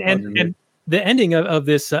 Well, and the ending of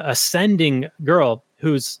this ascending girl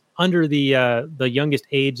who's under the youngest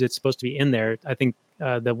age that's supposed to be in there. I think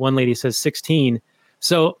the one lady says 16.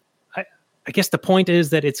 So I guess the point is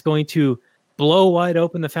that it's going to blow wide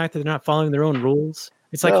open the fact that they're not following their own rules.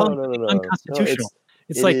 It's like unconstitutional.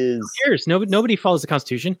 It's like, who cares? Nobody follows the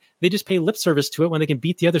Constitution. They just pay lip service to it when they can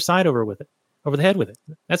beat the other side over the head with it.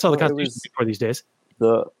 That's all the Constitution is for these days.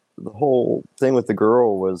 The whole thing with the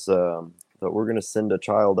girl was that we're going to send a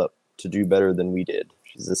child up to do better than we did.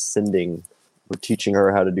 She's ascending. We're teaching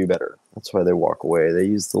her how to do better. That's why they walk away. They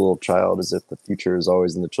use the little child as if the future is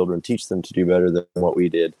always in the children. Teach them to do better than what we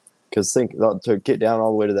did. Because to get down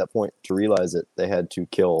all the way to that point, to realize it, they had to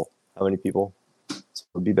kill how many people? So it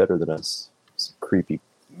would be better than us. It's creepy.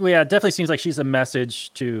 Well, yeah, it definitely seems like she's a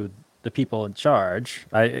message to the people in charge.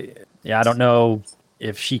 I don't know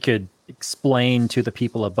if she could explain to the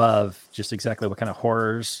people above just exactly what kind of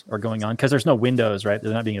horrors are going on, because there's no windows, right?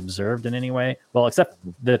 They're not being observed in any way. Well, except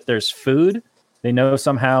that there's food. They know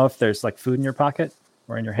somehow if there's like food in your pocket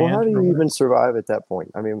or in your hand. Well, how do you even survive at that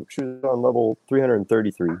point? I mean, she was on level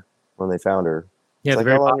 333 when they found her. Yeah, like,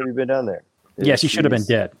 how long have you been down there? She should have been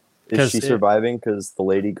dead. Is she surviving because the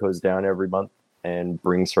lady goes down every month and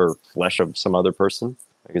brings her flesh of some other person?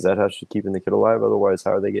 Like, is that how she's keeping the kid alive? Otherwise,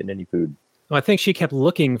 how are they getting any food? Well, I think she kept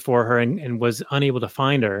looking for her and was unable to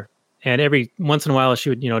find her. And every once in a while, she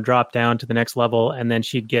would, drop down to the next level, and then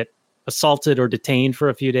she'd get assaulted or detained for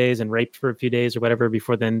a few days and raped for a few days or whatever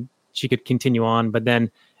before then she could continue on. But then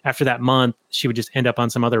after that month, she would just end up on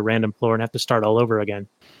some other random floor and have to start all over again.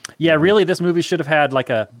 Yeah, really, this movie should have had like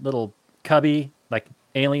a little cubby, like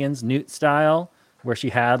Aliens, Newt style, where she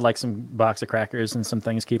had like some box of crackers and some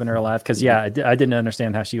things keeping her alive. Because I didn't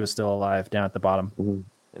understand how she was still alive down at the bottom. Mm-hmm.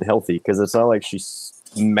 And healthy, because it's not like she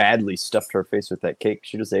madly stuffed her face with that cake.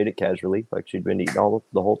 She just ate it casually, like she'd been eating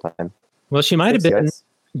the whole time. Well, she might have been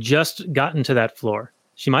just gotten to that floor.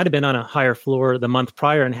 She might have been on a higher floor the month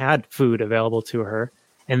prior and had food available to her.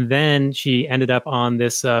 And then she ended up on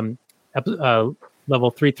this level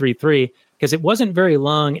 333, because it wasn't very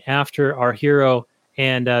long after our hero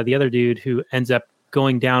and the other dude who ends up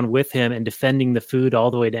going down with him and defending the food all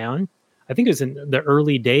the way down. I think it was in the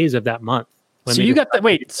early days of that month. So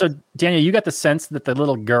Daniel, you got the sense that the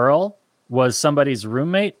little girl was somebody's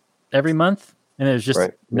roommate every month, and it was just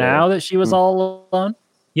now that she was all alone?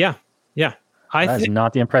 Yeah. That's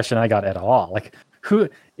not the impression I got at all. Like,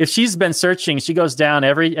 if she's been searching, she goes down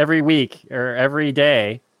every week or every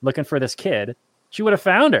day looking for this kid, she would have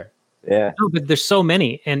found her. Yeah. No, but there's so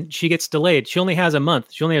many, and she gets delayed. She only has a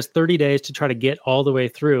month. She only has 30 days to try to get all the way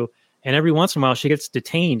through. And every once in a while, she gets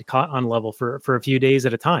detained, caught on level for a few days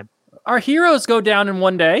at a time. Our heroes go down in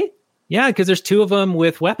one day. Yeah, because there's two of them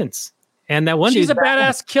with weapons. And that one she's a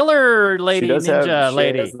badass killer lady, lady. She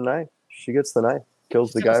has the knife. She gets the knife.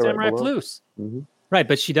 Kills the guy right below. Mm-hmm. Right,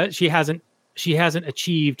 but she hasn't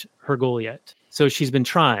achieved her goal yet. So she's been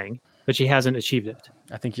trying, but she hasn't achieved it.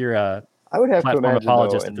 I think you're I would have platform to imagine,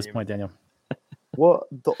 apologist at this point, Daniel. Well,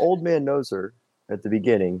 the old man knows her at the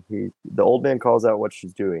beginning. The old man calls out what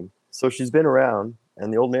she's doing. So she's been around,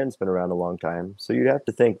 and the old man's been around a long time. So you'd have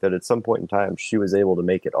to think that at some point in time, she was able to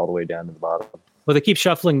make it all the way down to the bottom. Well, they keep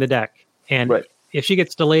shuffling the deck. And if she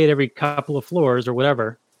gets delayed every couple of floors or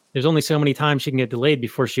whatever, there's only so many times she can get delayed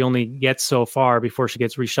before she only gets so far before she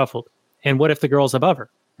gets reshuffled. And what if the girl's above her?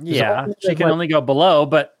 Yeah, she can only go below.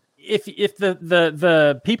 But if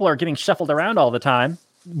the people are getting shuffled around all the time,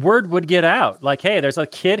 word would get out. Like, hey, there's a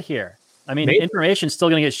kid here. I mean, information's still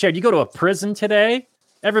going to get shared. You go to a prison today,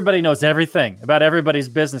 everybody knows everything about everybody's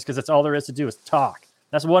business because that's all there is to do is talk.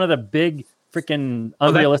 That's one of the big freaking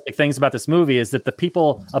unrealistic things about this movie is that the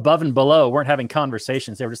people above and below weren't having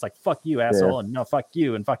conversations. They were just like, fuck you, asshole, and no, fuck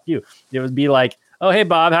you, and fuck you. It would be like, oh, hey,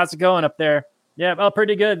 Bob, how's it going up there? Yeah, well,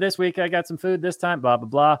 pretty good. This week I got some food this time, blah, blah,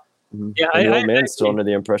 blah. Mm-hmm. Yeah, the old man's still under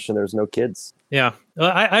the impression there's no kids. Yeah,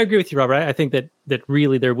 well, I agree with you, Robert. I think that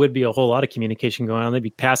really there would be a whole lot of communication going on. They'd be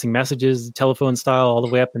passing messages, telephone style, all the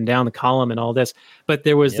way up and down the column and all this. But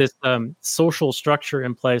there was this social structure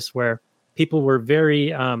in place where people were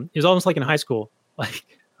very, it was almost like in high school, like,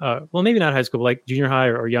 well, maybe not high school, but like junior high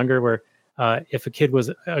or younger, where if a kid was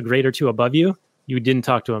a grade or two above you, you didn't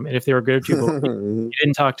talk to them. And if they were a grade or two below you, you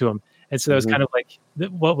didn't talk to them. And so that was kind of like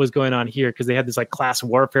what was going on here, because they had this like class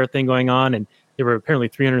warfare thing going on, and there were apparently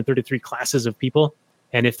 333 classes of people.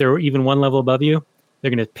 And if there were even one level above you,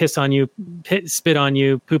 they're going to piss on you, spit on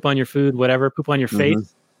you, poop on your food, whatever, poop on your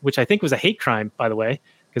face, which I think was a hate crime, by the way,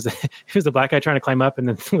 because it was the black guy trying to climb up and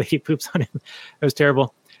then the lady poops on him. It was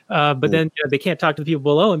terrible. But then they can't talk to the people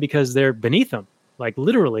below them because they're beneath them, like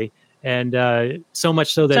literally. And so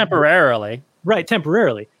much so that temporarily. Right,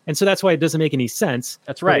 temporarily. And so that's why it doesn't make any sense.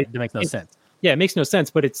 That's right. It makes no sense. Yeah, it makes no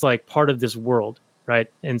sense, but it's like part of this world, right?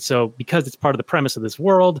 And so because it's part of the premise of this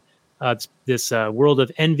world, it's this world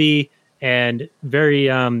of envy and very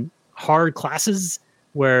hard classes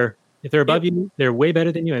where if they're above you, they're way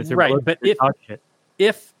better than you. And if they're below, but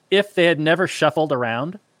if they had never shuffled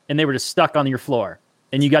around and they were just stuck on your floor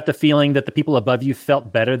and you got the feeling that the people above you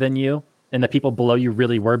felt better than you, and the people below you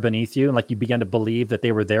really were beneath you, and like you began to believe that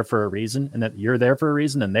they were there for a reason and that you're there for a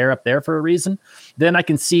reason and they're up there for a reason, then I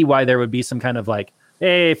can see why there would be some kind of like,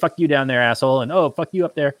 hey, fuck you down there, asshole, and oh, fuck you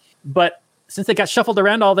up there. But since they got shuffled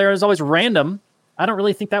around all there is always random, I don't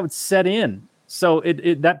really think that would set in. So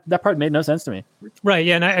that part made no sense to me. Right,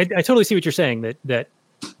 yeah, and I totally see what you're saying, that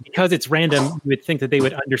because it's random, you would think that they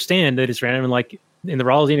would understand that it's random, and like in the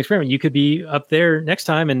Rawlsian experiment, you could be up there next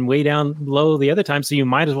time and way down low the other time, so you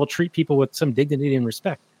might as well treat people with some dignity and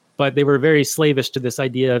respect. But they were very slavish to this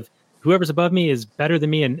idea of whoever's above me is better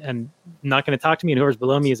than me and not going to talk to me, and whoever's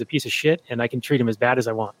below me is a piece of shit, and I can treat him as bad as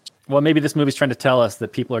I want. Well, maybe this movie's trying to tell us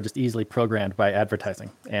that people are just easily programmed by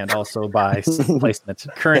advertising and also by placement,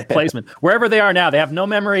 current placement. Wherever they are now, they have no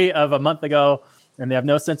memory of a month ago, and they have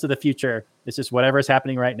no sense of the future. It's just whatever is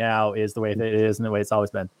happening right now is the way it is and the way it's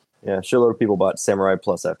always been. Yeah, a shitload of people bought Samurai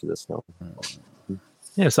Plus after this film.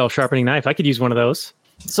 Yeah, self-sharpening knife. I could use one of those.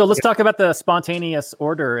 So let's talk about the spontaneous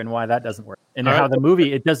order and why that doesn't work. And how the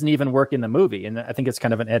movie, it doesn't even work in the movie. And I think it's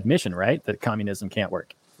kind of an admission, right? That communism can't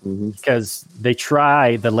work. Because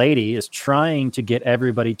the lady is trying to get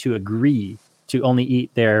everybody to agree to only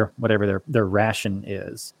eat whatever their ration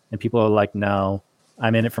is. And people are like, no,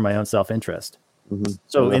 I'm in it for my own self-interest.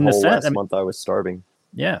 So in the sense, last month I was starving.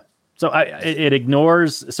 Yeah.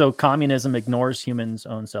 So communism ignores humans'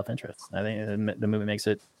 own self-interest. I think the movie makes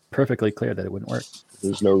it perfectly clear that it wouldn't work.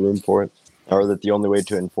 There's no room for it, or that the only way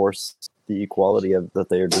to enforce the equality that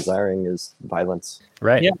they are desiring is violence.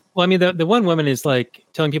 Right. Yeah. Well, I mean, the one woman is like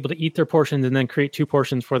telling people to eat their portions and then create 2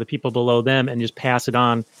 portions for the people below them and just pass it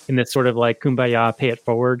on in this sort of like kumbaya, pay it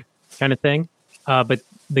forward kind of thing. But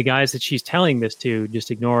the guys that she's telling this to just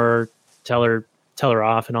ignore her, tell her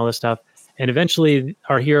off and all this stuff. And eventually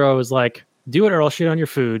our hero is like, do it or I'll shit on your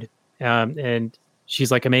food. And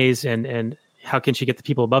she's like amazed. And how can she get the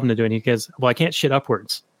people above him to do it? And he goes, well, I can't shit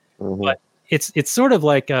upwards. But it's sort of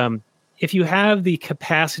like if you have the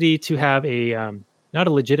capacity to have a not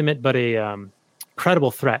a legitimate, but a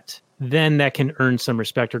credible threat, then that can earn some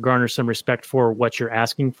respect or garner some respect for what you're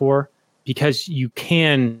asking for, because you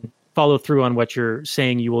can follow through on what you're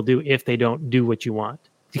saying you will do if they don't do what you want.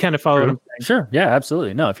 You kind of follow what I'm saying? Sure. Yeah,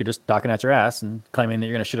 absolutely. No, if you're just talking out your ass and claiming that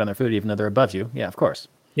you're going to shit on their food even though they're above you. Yeah, of course.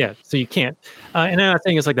 Yeah, so you can't. And I'm not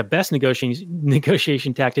saying it's like the best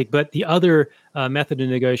negotiation tactic, but the other method of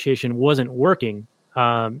negotiation wasn't working.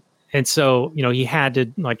 And so, he had to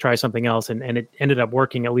like try something else, and it ended up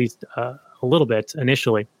working at least a little bit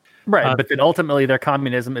initially. Right, but then ultimately their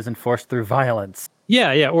communism is enforced through violence.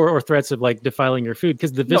 Yeah, or threats of like defiling your food,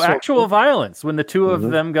 because the visceral actual violence when the two of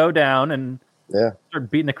them go down and start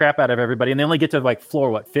beating the crap out of everybody, and they only get to like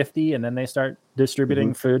floor 50, and then they start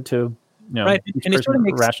distributing food to right. And it sort of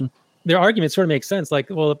makes their argument sort of makes sense. Like,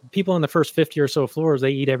 well, people on the first 50 or so floors,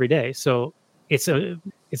 they eat every day, so it's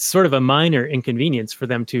sort of a minor inconvenience for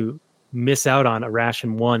them to miss out on a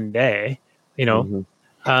ration one day.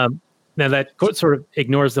 Now that sort of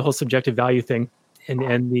ignores the whole subjective value thing,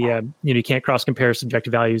 and the you can't cross compare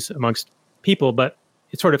subjective values amongst people, but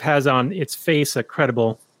it sort of has on its face a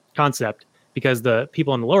credible concept because the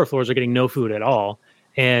people on the lower floors are getting no food at all,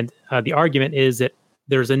 and the argument is that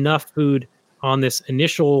there's enough food on this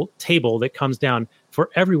initial table that comes down for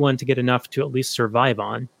everyone to get enough to at least survive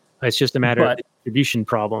on. It's just a matter of the distribution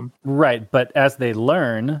problem, right? But as they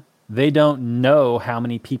learn, they don't know how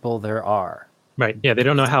many people there are. Right. Yeah, they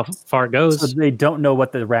don't know how far it goes. So they don't know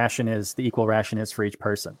what the ration is, the equal ration is for each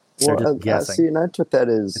person. They're just guessing. See, and I took that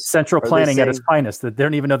as it's central planning at its finest. That they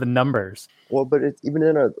don't even know the numbers. Well, but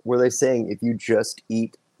even were they saying if you just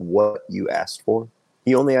eat what you asked for?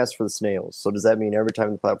 He only asked for the snails. So does that mean every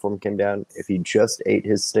time the platform came down, if he just ate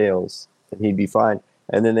his snails, then he'd be fine?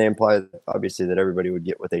 And then they imply, obviously, that everybody would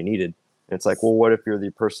get what they needed. And it's like, well, what if you're the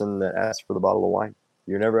person that asked for the bottle of wine?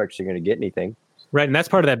 You're never actually going to get anything. Right, and that's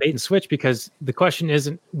part of that bait and switch because the question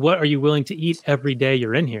isn't what are you willing to eat every day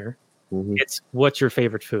you're in here. It's what's your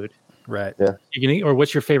favorite food, right? Yeah, you can eat, or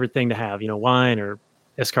what's your favorite thing to have, wine or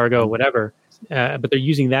escargot, whatever. But they're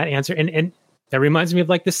using that answer, and that reminds me of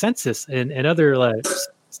like the census and other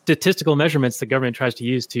statistical measurements the government tries to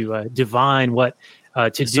use to divine what to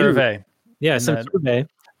do. Survey, survey.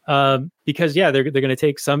 Because they're going to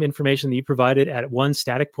take some information that you provided at one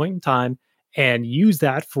static point in time and use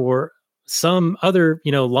that for some other,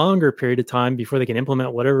 longer period of time before they can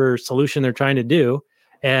implement whatever solution they're trying to do.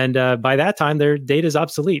 And by that time, their data is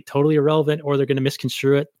obsolete, totally irrelevant, or they're going to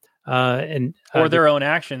misconstrue it. Or their own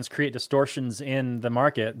actions create distortions in the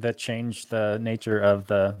market that change the nature of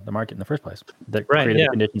the market in the first place, that created the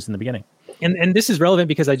conditions in the beginning. And this is relevant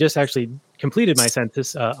because I just actually completed my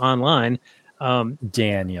census online.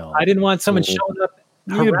 Daniel. I didn't want someone showing up.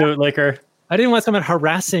 You bootlicker. I didn't want someone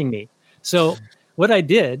harassing me. So what I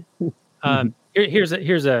did... here's a.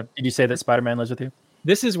 Did you say that Spider-Man lives with you?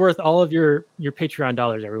 This is worth all of your Patreon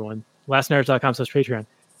dollars, everyone. lastnighters.com/Patreon.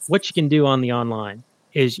 What you can do on the online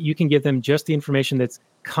is you can give them just the information that's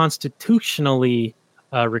constitutionally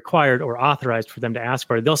required or authorized for them to ask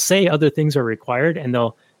for. They'll say other things are required, and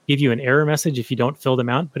they'll give you an error message if you don't fill them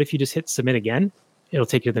out. But if you just hit submit again, it'll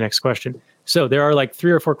take you to the next question. So there are like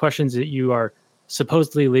 3 or 4 questions that you are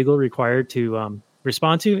supposedly legal required to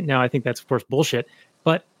respond to. Now, I think that's of course bullshit.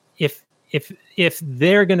 But if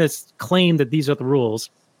they're going to claim that these are the rules,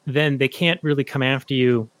 then they can't really come after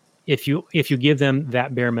you if you give them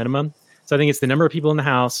that bare minimum. So I think it's the number of people in the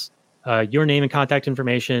house, your name and contact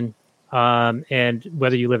information, and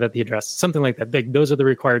whether you live at the address, something like that. Those are the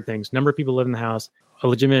required things. Number of people live in the house, a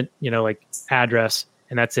legitimate, like address,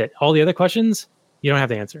 and that's it. All the other questions, you don't have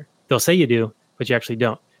to answer. They'll say you do, but you actually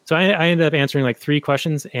don't. So I ended up answering like 3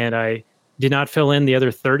 questions, and I did not fill in the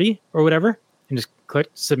other 30 or whatever, and just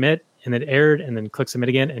clicked submit, and then errored, and then click submit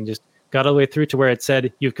again, and just got all the way through to where it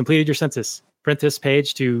said you've completed your census. Print this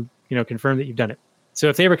page to confirm that you've done it. So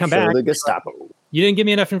if they ever come back, the Gestapo. You didn't give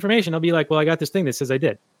me enough information, I'll be like, well, I got this thing that says I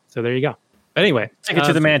did. So there you go. But anyway, take it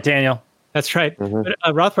to the man, Daniel. That's right. But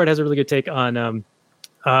Rothbard has a really good take on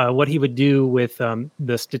what he would do with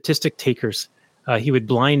the statistic takers. He would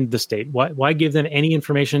blind the state. Why give them any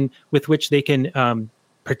information with which they can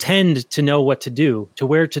pretend to know what to do, to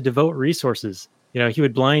where to devote resources? He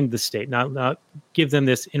would blind the state, not give them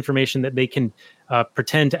this information that they can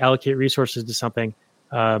pretend to allocate resources to something,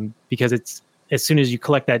 because it's as soon as you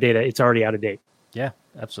collect that data, it's already out of date. Yeah,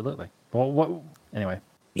 absolutely. Well, anyway.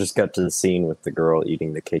 Just got to the scene with the girl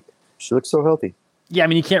eating the cake. She looks so healthy. Yeah, I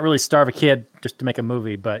mean, you can't really starve a kid just to make a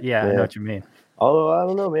movie, but yeah, I know what you mean. Although, I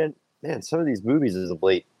don't know, man. Man, some of these movies as of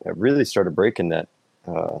late have really started breaking that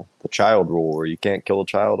the child rule where you can't kill a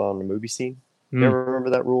child on the movie scene. You ever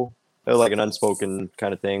remember that rule? It was like an unspoken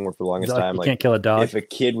kind of thing where for the longest time, you can't kill a dog. If a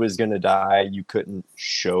kid was going to die, you couldn't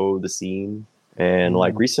show the scene. And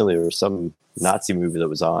like recently there was some Nazi movie that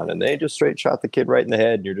was on and they just straight shot the kid right in the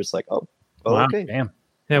head. And you're just like, oh wow, okay. Damn.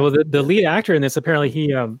 Yeah, well, the lead actor in this, apparently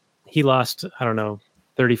he lost, I don't know,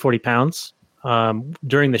 30, 40 pounds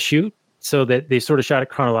during the shoot, so that they sort of shot it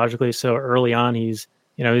chronologically. So early on, he's,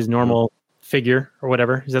 his normal figure or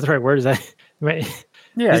whatever. Is that the right word? Is that right?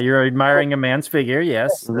 Yeah, you're admiring a man's figure.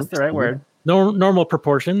 Yes, that's the right word. Normal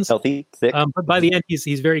proportions. Healthy, thick. But by the end,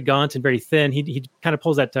 he's very gaunt and very thin. He kind of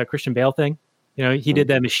pulls that Christian Bale thing. He did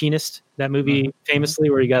that Machinist, that movie famously,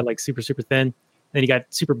 where he got like super, super thin. Then he got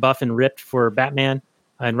super buff and ripped for Batman.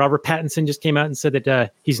 And Robert Pattinson just came out and said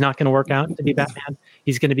that he's not going to work out to be Batman.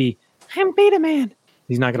 He's going to be I'm Beta Man.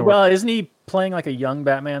 He's not going to work. Well, isn't he playing like a young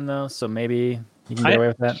Batman though? So maybe he can get away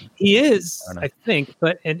with that. He is, I think.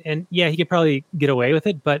 But and yeah, he could probably get away with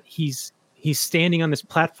it. But he's standing on this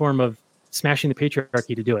platform of smashing the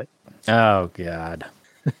patriarchy to do it. Oh God.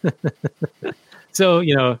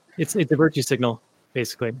 So it's a virtue signal,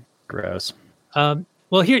 basically. Gross.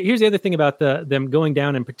 Well, here's the other thing about them going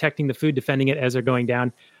down and protecting the food, defending it as they're going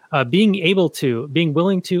down. Being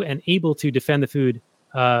willing to, and able to defend the food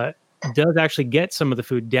does actually get some of the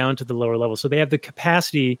food down to the lower level. So they have the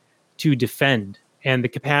capacity to defend and the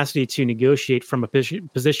capacity to negotiate from a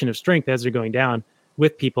position of strength as they're going down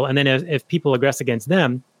with people. And then if people aggress against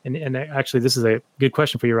them, and actually this is a good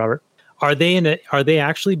question for you, Robert, are they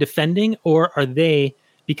actually defending, or are they,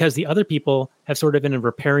 because the other people have sort of in a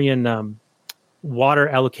riparian water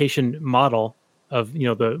allocation model of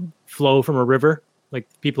the flow from a river, like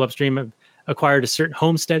people upstream have acquired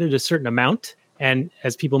homesteaded a certain amount, and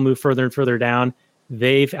as people move further and further down,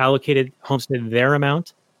 they've homesteaded their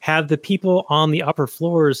amount. Have the people on the upper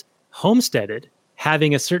floors homesteaded,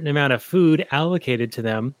 having a certain amount of food allocated to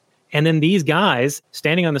them, and then these guys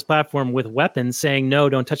standing on this platform with weapons saying, no,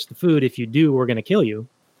 don't touch the food. If you do, we're going to kill you.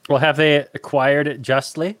 Well, have they acquired it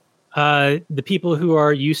justly? The people who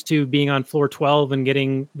are used to being on floor 12 and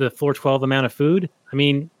getting the floor 12 amount of food. I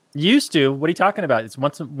mean, used to? What are you talking about? It's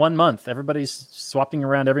 1 month. Everybody's swapping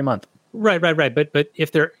around every month. Right. But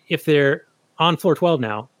if they're on floor 12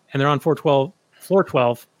 now, and they're on floor 12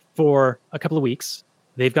 for a couple of weeks,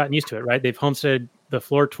 they've gotten used to it, right? They've homesteaded the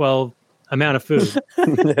floor 12 amount of food.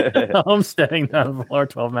 Homesteading the floor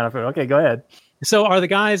 12 amount of food. Okay, go ahead. So are the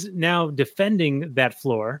guys now defending that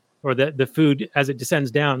floor, or the food as it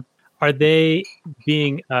descends down? Are they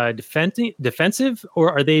being defensive,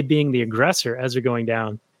 or are they being the aggressor as they're going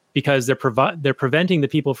down? Because they're preventing the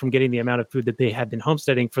people from getting the amount of food that they had been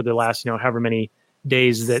homesteading for the last, however many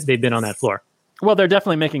days that they've been on that floor. Well, they're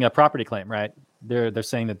definitely making a property claim, right? They're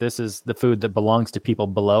saying that this is the food that belongs to people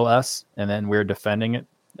below us, and then we're defending it.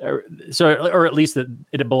 Or at least that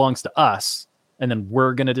it belongs to us, and then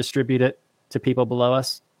we're going to distribute it to people below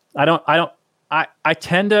us. I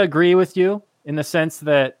tend to agree with you in the sense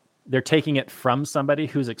that they're taking it from somebody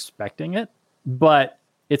who's expecting it, but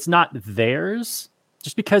it's not theirs.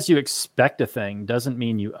 Just because you expect a thing doesn't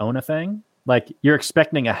mean you own a thing. Like, you're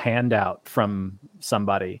expecting a handout from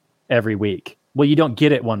somebody every week. Well, you don't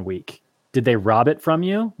get it 1 week. Did they rob it from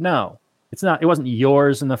you? No, it's not. It wasn't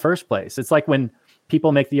yours in the first place. It's like when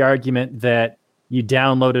people make the argument that you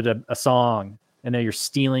downloaded a song and then you're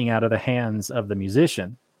stealing out of the hands of the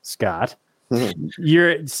musician, Scott.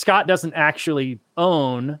 Scott doesn't actually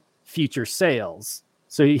own future sales.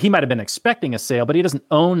 So he might have been expecting a sale, but he doesn't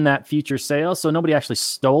own that future sale. So nobody actually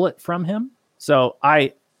stole it from him. So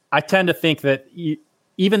I tend to think that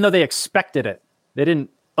even though they expected it, they didn't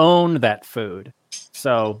own that food.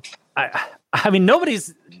 So I mean,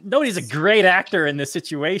 nobody's a great actor in this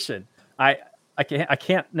situation. I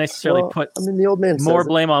can't necessarily put the old man more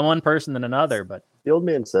blame on one person than another, but the old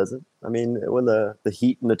man says it. I mean, when the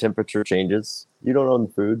heat and the temperature changes, you don't own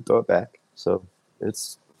the food, throw it back. So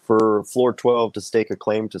it's for floor 12 to stake a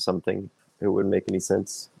claim to something. It wouldn't make any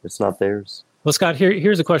sense. It's not theirs. Well, Scott,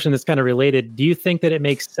 here's a question that's kind of related. Do you think that it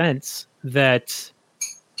makes sense that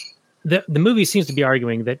the movie seems to be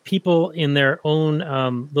arguing that people in their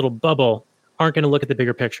own little bubble aren't going to look at the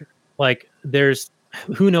bigger picture? Like, there's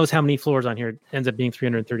who knows how many floors on here, it ends up being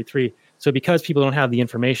 333. So because people don't have the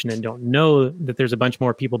information and don't know that there's a bunch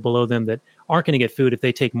more people below them that aren't going to get food if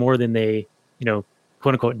they take more than they, quote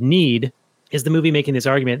unquote, need, is the movie making this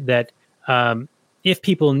argument that if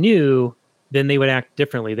people knew, then they would act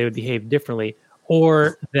differently, they would behave differently,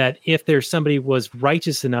 or that if there's somebody was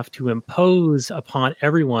righteous enough to impose upon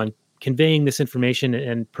everyone, conveying this information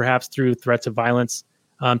and perhaps through threats of violence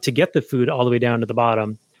to get the food all the way down to the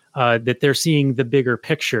bottom, that they're seeing the bigger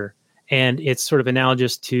picture. And it's sort of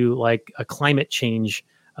analogous to like a climate change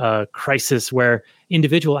crisis where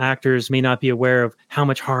individual actors may not be aware of how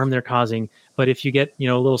much harm they're causing. But if you get, a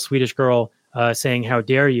little Swedish girl saying, how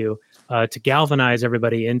dare you, to galvanize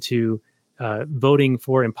everybody into voting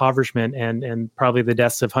for impoverishment and probably the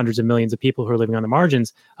deaths of hundreds of millions of people who are living on the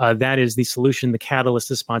margins, that is the solution, the catalyst,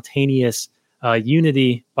 the spontaneous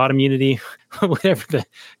unity, bottom unity, whatever the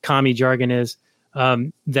commie jargon is,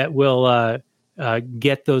 that will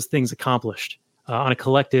get those things accomplished on a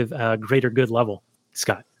collective, greater good level.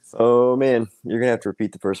 Scott. Oh man, you're gonna have to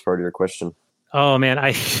repeat the first part of your question. Oh man,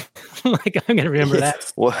 I'm gonna remember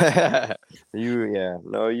that.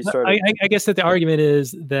 You started. I guess that the argument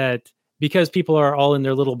is that because people are all in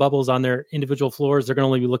their little bubbles on their individual floors, they're going to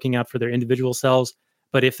only be looking out for their individual selves.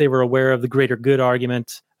 but if they were aware of the greater good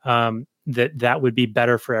argument, that would be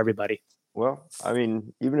better for everybody. Well, I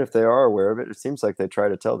mean, even if they are aware of it, it seems like they try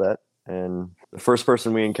to tell that. And the first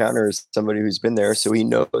person we encounter is somebody who's been there, so he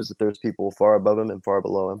knows that there's people far above him and far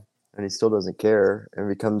below him, and he still doesn't care. And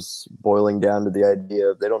it becomes boiling down to the idea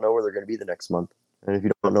of they don't know where they're going to be the next month. And if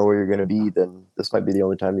you don't know where you're going to be, then this might be the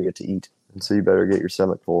only time you get to eat. And so you better get your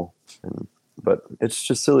stomach full. But it's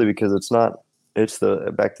just silly because it's not. It's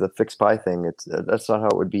back to the fixed pie thing. That's not how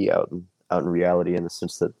it would be out in reality, in the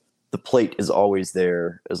sense that the plate is always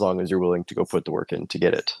there as long as you're willing to go put the work in to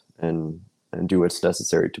get it and do what's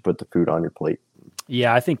necessary to put the food on your plate.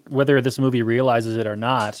 Yeah, I think whether this movie realizes it or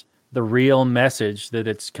not, the real message that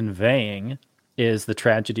it's conveying is the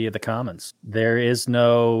tragedy of the commons. There is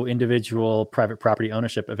no individual private property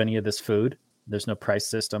ownership of any of this food. There's no price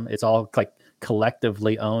system. It's all like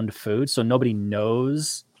collectively owned food. So nobody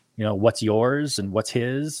knows, what's yours and what's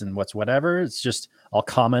his and what's whatever. It's just all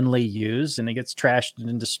commonly used, and it gets trashed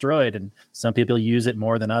and destroyed. And some people use it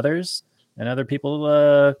more than others, and other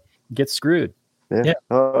people get screwed. Yeah.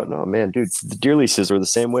 Oh no, man, dude, the deer leases were the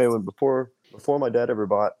same way when before my dad ever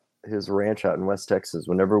bought his ranch out in West Texas.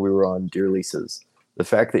 Whenever we were on deer leases, the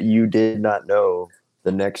fact that you did not know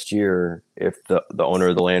the next year if the owner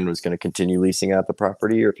of the land was going to continue leasing out the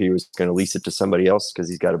property or if he was going to lease it to somebody else because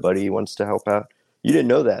he's got a buddy he wants to help out, you didn't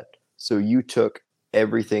know that. So you took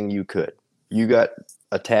everything you could. You got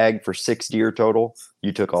a tag for 6 deer total.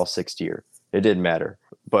 You took all 6 deer. It didn't matter.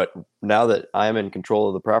 But now that I'm in control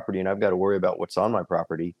of the property and I've got to worry about what's on my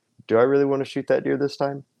property, do I really want to shoot that deer this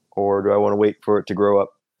time? Or do I want to wait for it to grow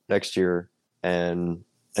up next year? And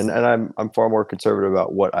I'm far more conservative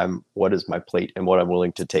about what is my plate and what I'm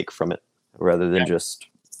willing to take from it, rather than just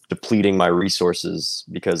depleting my resources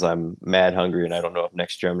because I'm mad hungry and I don't know if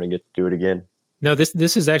next year I'm going to get to do it again. No,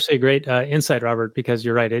 this is actually a great insight, Robert, because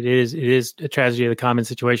you're right. It is a tragedy of the common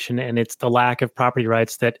situation, and it's the lack of property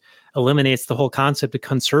rights that eliminates the whole concept of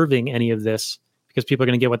conserving any of this, because people are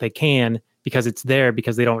going to get what they can because it's there,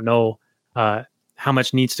 because they don't know how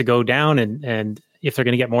much needs to go down and if they're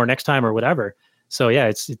going to get more next time or whatever. So yeah,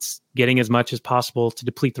 it's getting as much as possible to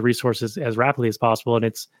deplete the resources as rapidly as possible, and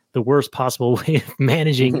it's the worst possible way of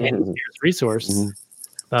managing any resource. Mm-hmm.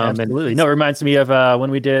 Absolutely. No, it reminds me of when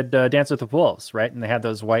we did Dance with the Wolves, right? And they had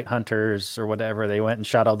those white hunters or whatever. They went and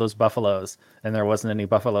shot all those buffaloes, and there wasn't any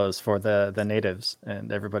buffaloes for the natives, and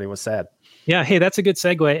everybody was sad. Yeah. Hey, that's a good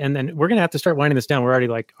segue. And then we're going to have to start winding this down. We're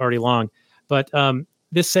already long. But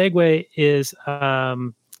this segue is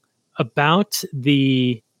about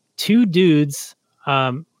the two dudes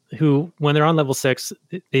who, when they're on level 6,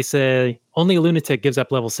 they say, only a lunatic gives up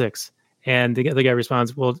level 6. And the guy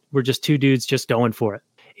responds, well, we're just two dudes just going for it.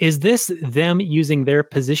 Is this them using their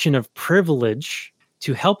position of privilege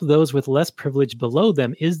to help those with less privilege below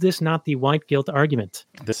them? Is this not the white guilt argument?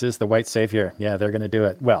 This is the white savior. Yeah, they're going to do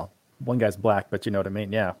it. Well, one guy's black, but you know what I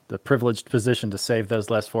mean? Yeah, the privileged position to save those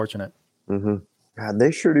less fortunate. Mm-hmm. God,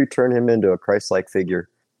 they sure do turn him into a Christ-like figure.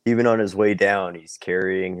 Even on his way down, he's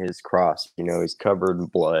carrying his cross. He's covered in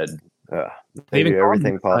blood. They do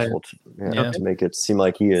everything possible to make it seem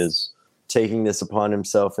like he is taking this upon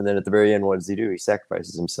himself, and then at the very end, what does he do? He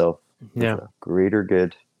sacrifices himself. For greater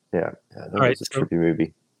good. That was a trippy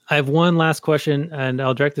movie. I have one last question, and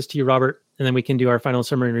I'll direct this to you, Robert, and then we can do our final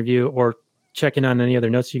summary and review, or check in on any other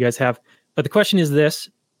notes you guys have. But the question is this: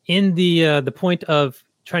 in the point of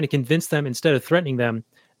trying to convince them instead of threatening them,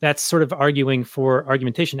 that's sort of arguing for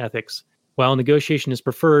argumentation ethics. While negotiation is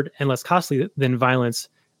preferred and less costly than violence,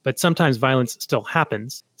 but sometimes violence still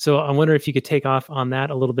happens. So I wonder if you could take off on that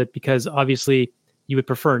a little bit, because obviously you would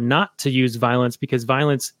prefer not to use violence, because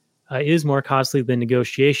violence is more costly than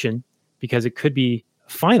negotiation, because it could be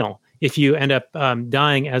final if you end up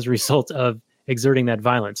dying as a result of exerting that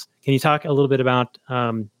violence. Can you talk a little bit about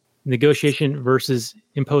negotiation versus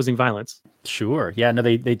imposing violence? Sure. Yeah, no,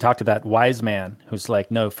 they talk to that wise man who's like,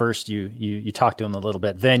 no, first you talk to him a little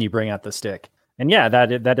bit, then you bring out the stick. And yeah,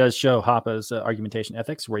 that does show Hoppe's argumentation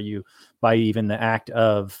ethics, where you, by even the act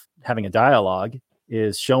of having a dialogue,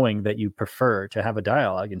 is showing that you prefer to have a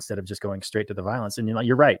dialogue instead of just going straight to the violence. And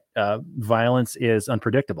you're right. Violence is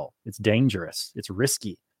unpredictable. It's dangerous. It's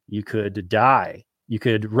risky. You could die. You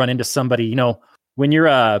could run into somebody. When you're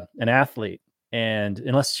an athlete, and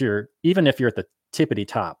even if you're at the tippity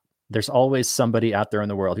top, there's always somebody out there in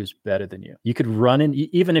the world who's better than you. You could run in,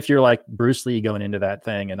 even if you're like Bruce Lee going into that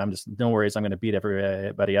thing, and I'm just, no worries, I'm going to beat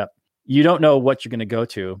everybody up. You don't know what you're going to go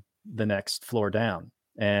to the next floor down.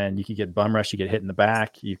 And you could get bum rushed, you get hit in the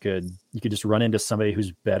back. You could just run into somebody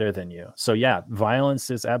who's better than you. So yeah, violence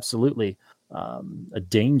is absolutely a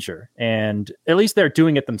danger. And at least they're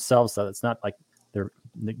doing it themselves. So it's not like they're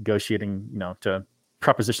negotiating, to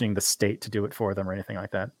propositioning the state to do it for them or anything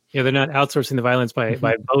like that. Yeah, they're not outsourcing the violence by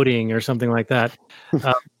voting or something like that.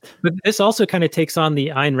 But this also kind of takes on the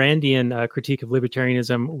Ayn Randian critique of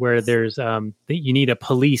libertarianism, where there's you need a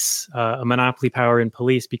police, a monopoly power in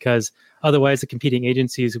police, because otherwise the competing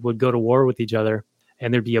agencies would go to war with each other,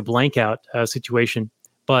 and there'd be a blank out situation.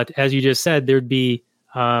 But as you just said, there'd be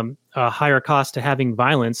a higher cost to having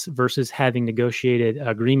violence versus having negotiated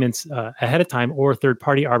agreements ahead of time, or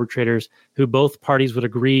third-party arbitrators who both parties would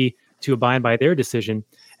agree to abide by their decision.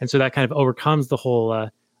 And so that kind of overcomes the whole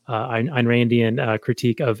Ayn Randian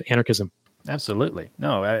critique of anarchism. Absolutely.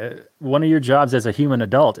 No, one of your jobs as a human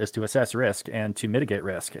adult is to assess risk and to mitigate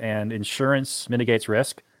risk. And insurance mitigates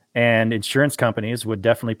risk. And insurance companies would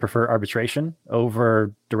definitely prefer arbitration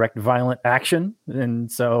over direct violent action.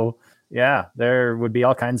 And so, yeah, there would be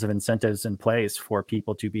all kinds of incentives in place for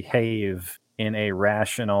people to behave in a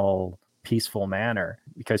rational, peaceful manner,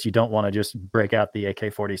 because you don't want to just break out the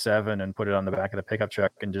AK-47 and put it on the back of the pickup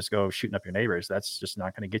truck and just go shooting up your neighbors. That's just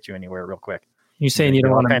not going to get you anywhere real quick. You're saying you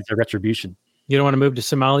don't want all kinds of retribution. You don't want to move to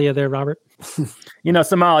Somalia there, Robert?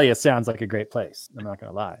 Somalia sounds like a great place. I'm not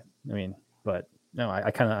going to lie. I mean, but no,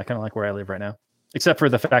 I kind of like where I live right now, except for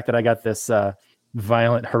the fact that I got this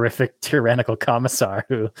violent, horrific, tyrannical commissar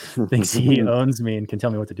who thinks he owns me and can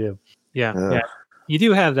tell me what to do. Yeah, you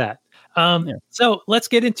do have that. So let's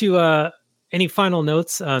get into any final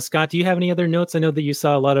notes. Scott, do you have any other notes? I know that you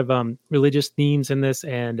saw a lot of religious themes in this,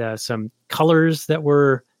 and some colors that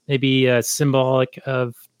were maybe symbolic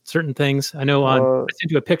of certain things. I know I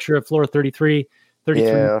sent you a picture of floor 33.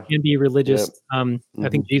 33 can be religious. Yep. I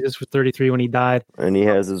think Jesus was 33 when he died. And he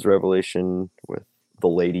has his revelation with the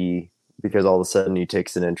lady, because all of a sudden he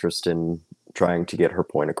takes an interest in trying to get her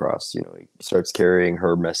point across. He starts carrying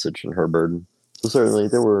her message and her burden. So certainly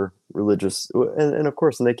there were religious, and of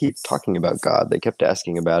course, and they keep talking about God. They kept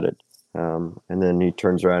asking about it. And then he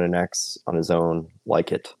turns around and acts on his own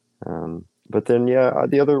like it. But then,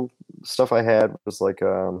 the other stuff I had was like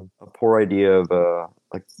a poor idea of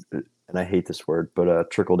and I hate this word,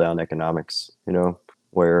 but trickle-down economics,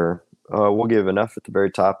 where we'll give enough at the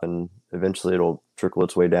very top and eventually it'll trickle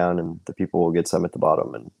its way down and the people will get some at the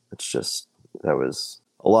bottom. And it's just,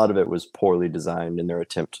 a lot of it was poorly designed in their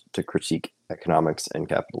attempt to critique economics and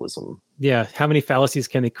capitalism. Yeah. How many fallacies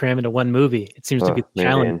can they cram into one movie? It seems to be the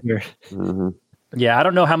challenge here. Mm-hmm. Yeah, I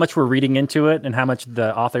don't know how much we're reading into it and how much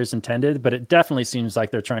the authors intended, but it definitely seems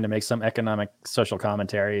like they're trying to make some economic social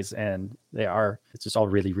commentaries, and it's just all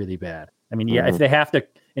really, really bad. I mean, if they have to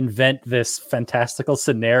invent this fantastical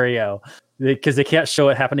scenario because they can't show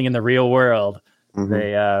it happening in the real world, and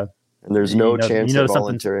there's no chance of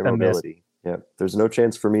voluntary mobility. Yeah, there's no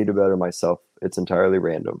chance for me to better myself. It's entirely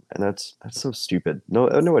random, and that's so stupid. No,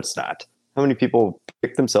 it's not. How many people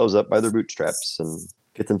pick themselves up by their bootstraps and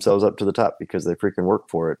get themselves up to the top because they freaking work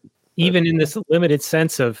for it? Even in this limited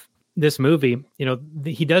sense of this movie,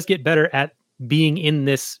 he does get better at being in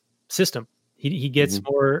this system. He gets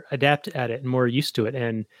more adept at it and more used to it.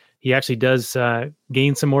 And he actually does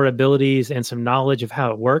gain some more abilities and some knowledge of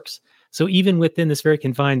how it works. So even within this very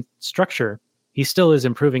confined structure, he still is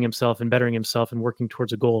improving himself and bettering himself and working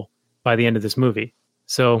towards a goal by the end of this movie.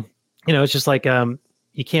 So, it's just like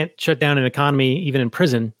you can't shut down an economy even in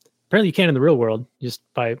prison. Apparently you can in the real world just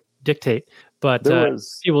by dictate. But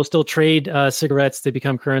people will still trade cigarettes to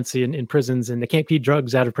become currency in prisons, and they can't keep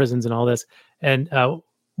drugs out of prisons and all this. And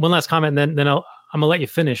one last comment, and then I'm going to let you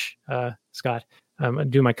finish, Scott. I'm going to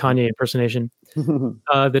do my Kanye impersonation.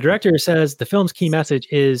 The director says the film's key message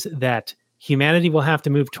is that humanity will have to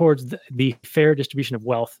move towards the fair distribution of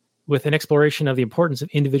wealth, with an exploration of the importance of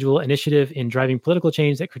individual initiative in driving political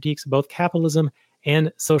change that critiques both capitalism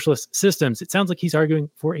and socialist systems. It sounds like he's arguing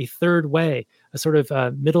for a third way, a sort of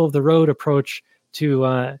middle-of-the-road approach to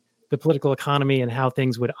the political economy and how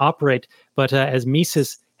things would operate. But as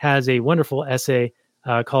Mises has a wonderful essay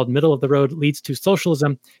called Middle of the Road Leads to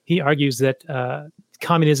Socialism, he argues that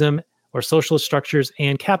communism or socialist structures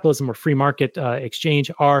and capitalism or free market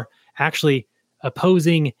exchange are actually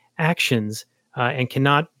opposing actions and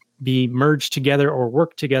cannot be merged together or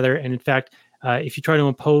work together. And in fact, if you try to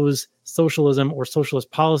impose socialism or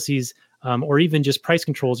socialist policies, or even just price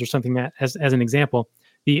controls or something that, as an example,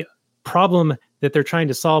 the problem that they're trying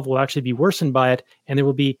to solve will actually be worsened by it, and there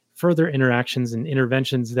will be further interactions and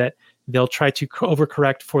interventions that they'll try to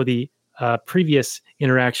overcorrect for the previous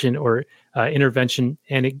interaction or intervention,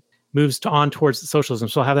 and it moves on towards socialism.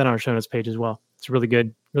 So I'll have that on our show notes page as well. It's a really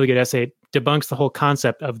good essay. It debunks the whole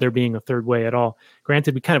concept of there being a third way at all.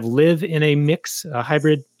 Granted, we kind of live in a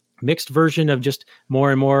hybrid mixed version of just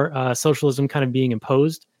more and more socialism kind of being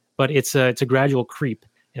imposed, but it's a gradual creep.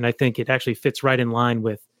 And I think it actually fits right in line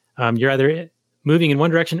with you're either moving in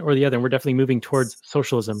one direction or the other. And we're definitely moving towards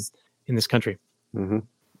socialism in this country. Mm-hmm.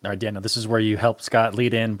 All right, Daniel, this is where you help Scott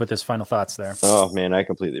lead in with his final thoughts there. Oh, man, I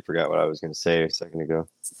completely forgot what I was going to say a second ago.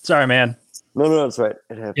 Sorry, man. No, that's right.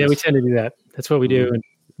 It happens. Yeah, we tend to do that. That's what we do. And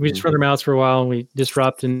we just run our mouths for a while and we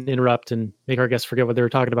disrupt and interrupt and make our guests forget what they were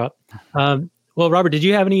talking about. Well, Robert, did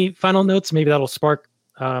you have any final notes? Maybe that'll spark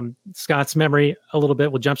Scott's memory a little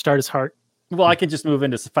bit. Will jumpstart his heart. Well, I can just move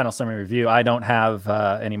into final summary review. I don't have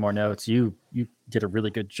any more notes. You did a really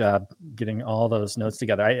good job getting all those notes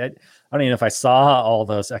together. I don't even know if I saw all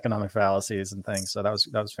those economic fallacies and things. So that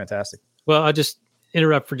was fantastic. Well, I'll just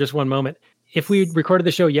interrupt for just one moment. If we recorded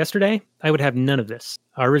the show yesterday, I would have none of this.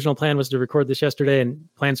 Our original plan was to record this yesterday, and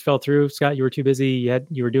plans fell through. Scott, you were too busy.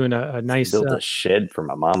 You were doing a nice built a shed for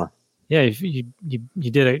my mama. Yeah, you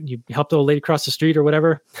helped the old lady cross the street or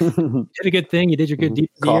whatever. You did a good thing. You did your good deed.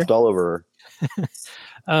 Coughed all over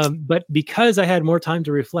her. But because I had more time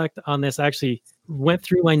to reflect on this, I actually went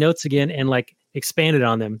through my notes again and like expanded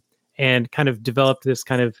on them and kind of developed this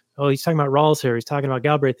kind of, he's talking about Rawls here. He's talking about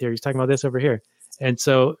Galbraith here. He's talking about this over here. And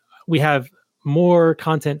so we have more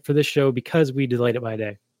content for this show because we delayed it by a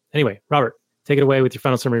day. Anyway, Robert, take it away with your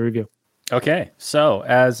final summary review. Okay. So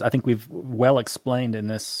as I think we've well explained in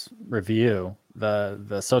this review,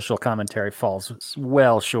 the social commentary falls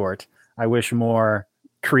well short. I wish more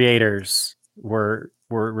creators were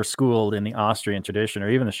schooled in the Austrian tradition or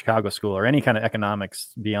even the Chicago school or any kind of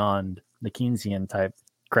economics beyond the Keynesian type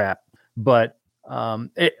crap. But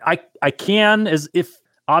I can, as if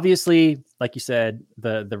obviously, like you said,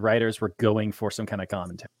 the writers were going for some kind of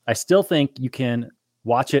commentary. I still think you can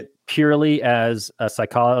watch it purely as a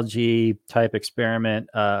psychology type experiment,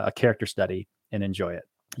 a character study, and enjoy it.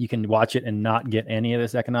 You can watch it and not get any of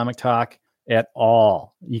this economic talk at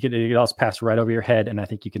all. You could also pass right over your head, and I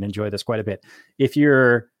think you can enjoy this quite a bit. If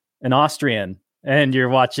you're an Austrian and you're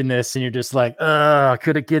watching this and you're just like,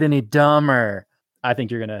 could it get any dumber? I think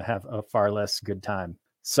you're going to have a far less good time.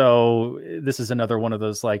 So this is another one of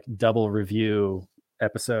those like double review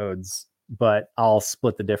episodes, but I'll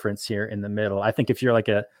split the difference here in the middle. I think if you're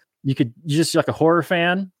you're just like a horror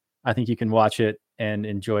fan, I think you can watch it and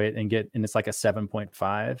enjoy it and it's like a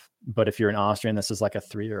 7.5. But if you're an Austrian, this is like a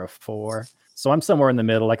 3 or a 4. So I'm somewhere in the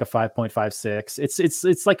middle, like a 5.56.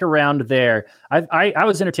 It's like around there. I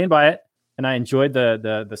was entertained by it and I enjoyed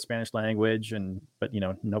the Spanish language but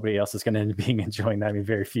nobody else is going to end up enjoying that. I mean,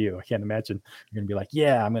 very few. I can't imagine you're going to be like,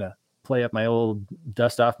 yeah, I'm going to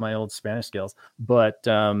dust off my old Spanish skills. But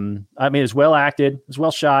I mean, it's well acted, it was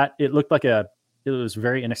well shot. It looked like it was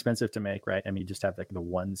very inexpensive to make, right? I mean, you just have like the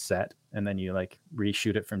one set and then you like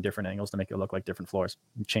reshoot it from different angles to make it look like different floors.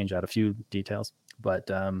 You change out a few details. But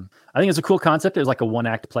I think it's a cool concept. It was like a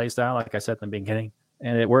one-act play style, like I said at the beginning.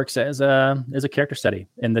 And it works as a character study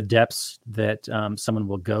in the depths that someone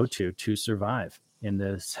will go to survive in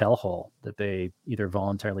this hellhole that they either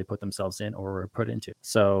voluntarily put themselves in or were put into.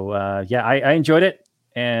 So I enjoyed it.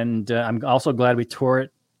 And I'm also glad we tore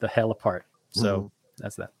it the hell apart. So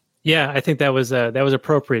that's that. Yeah, I think that was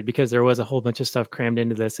appropriate because there was a whole bunch of stuff crammed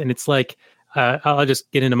into this. And it's like, I'll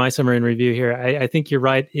just get into my summary and review here. I think you're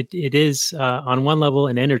right. It is on one level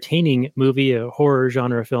an entertaining movie, a horror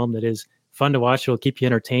genre film that is fun to watch. It'll keep you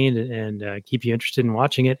entertained and keep you interested in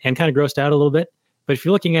watching it and kind of grossed out a little bit. But if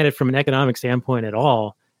you're looking at it from an economic standpoint at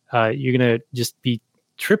all, you're going to just be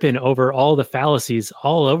tripping over all the fallacies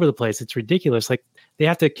all over the place. It's ridiculous. Like they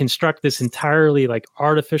have to construct this entirely like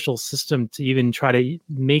artificial system to even try to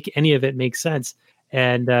make any of it make sense.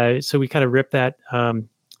 And so we kind of rip that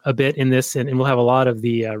a bit in this, and we'll have a lot of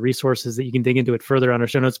the resources that you can dig into it further on our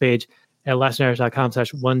show notes page at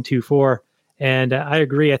lastnighters.com/124. And I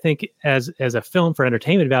agree. I think as a film for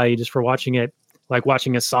entertainment value, just for watching it, like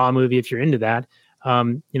watching a Saw movie, if you're into that,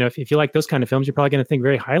 if you like those kind of films, you're probably going to think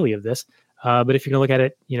very highly of this. But if you're going to look at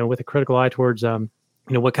it, with a critical eye towards,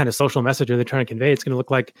 what kind of social message are they trying to convey, it's going to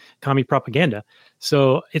look like commie propaganda.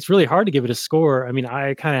 So it's really hard to give it a score. I mean,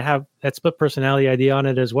 I kind of have that split personality idea on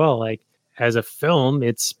it as well. Like as a film,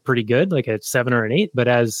 it's pretty good, like a 7 or an 8. But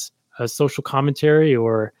as a social commentary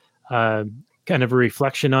or kind of a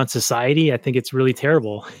reflection on society, I think it's really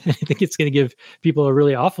terrible. I think it's going to give people a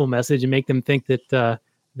really awful message and make them think that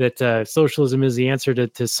socialism is the answer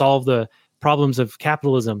to solve the problems of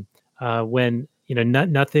capitalism, when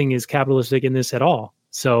nothing is capitalistic in this at all.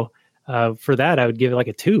 So for that, I would give it like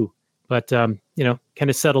a 2. But kind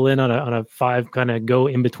of settle in on a 5, kind of go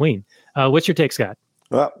in between. What's your take, Scott?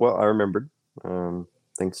 Well, I remembered.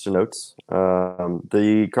 Thanks to notes.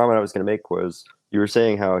 The comment I was going to make was, you were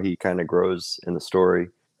saying how he kind of grows in the story,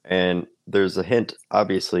 and there's a hint,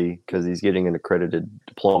 obviously, because he's getting an accredited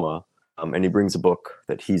diploma, and he brings a book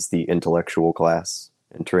that he's the intellectual class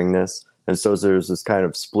entering this. And so there's this kind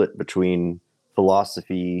of split between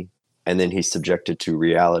philosophy, and then he's subjected to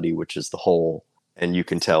reality, which is the whole. And you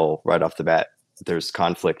can tell right off the bat, there's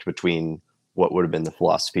conflict between what would have been the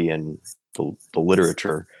philosophy and the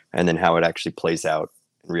literature, and then how it actually plays out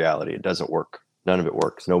in reality. It doesn't work. None of it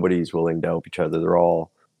works. Nobody's willing to help each other. They're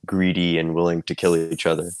all greedy and willing to kill each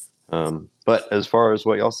other. But as far as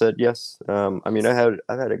what y'all said, yes. I mean, I've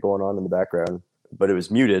had it going on in the background, but it was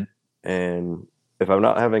muted. And if I'm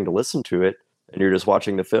not having to listen to it and you're just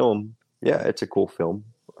watching the film, yeah, it's a cool film.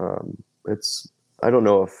 I don't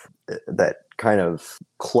know if that kind of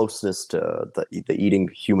closeness to the eating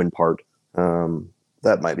human part,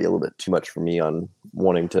 that might be a little bit too much for me on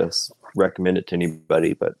wanting to recommend it to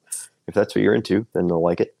anybody. But if that's what you're into, then they'll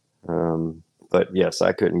like it. But yes,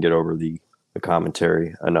 I couldn't get over the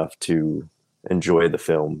commentary enough to enjoy the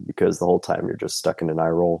film, because the whole time you're just stuck in an eye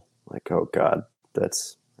roll. Like, oh God,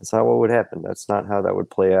 that's not what would happen. That's not how that would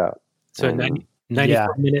play out. So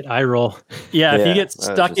 94-minute eye roll. Yeah, if you get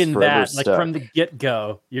stuck in that, like from the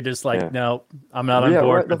get-go, you're just like, no, I'm not on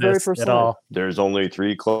board for this at all. There's only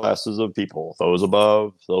 3 classes of people: those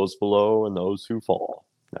above, those below, and those who fall.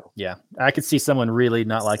 No. Yeah, I could see someone really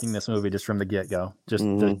not liking this movie just from the get-go. Just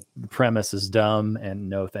the premise is dumb and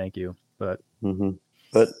no thank you. But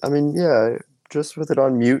I mean, yeah, just with it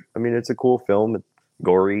on mute, I mean, it's a cool film. It's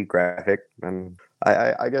gory, graphic.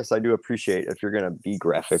 I guess I do appreciate, if you're going to be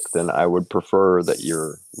graphic, then I would prefer that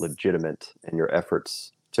you're legitimate in your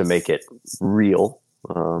efforts to make it real.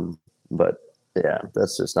 But yeah,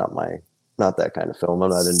 that's just not that kind of film.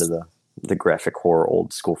 I'm not into the graphic horror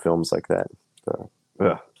old school films like that. So,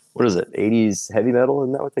 what is it? 80s heavy metal?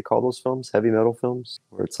 Isn't that what they call those films? Heavy metal films,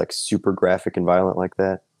 where it's like super graphic and violent like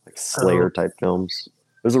that, like Slayer type films.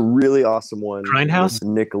 There's a really awesome one. Grindhouse? With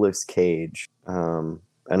Nicolas Cage.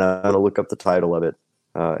 And I'm going to look up the title of it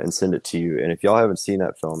and send it to you. And if y'all haven't seen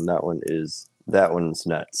that film, that one's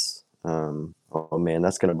nuts. Oh man,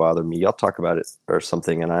 that's going to bother me. Y'all talk about it or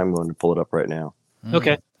something, and I'm going to pull it up right now.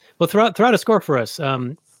 Okay. Well, throw out a score for us.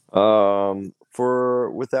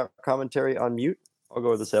 For without commentary on mute, I'll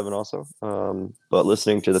go with a 7 also. But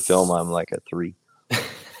listening to the film, I'm like a 3.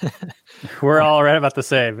 We're all right about the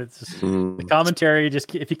same. It's just, the commentary.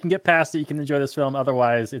 Just if you can get past it, you can enjoy this film.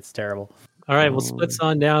 Otherwise, it's terrible. All right, we'll split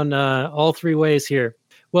on down all 3 ways here.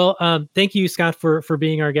 Well, thank you, Scott, for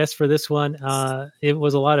being our guest for this one. It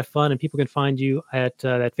was a lot of fun, and people can find you at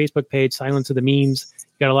that Facebook page, Silence of the Memes. You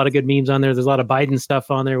got a lot of good memes on there. There's a lot of Biden stuff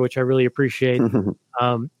on there, which I really appreciate.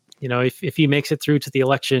 If he makes it through to the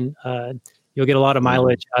election, you'll get a lot of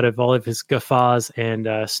mileage out of all of his guffaws and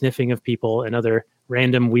sniffing of people and other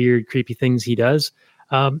random, weird, creepy things he does.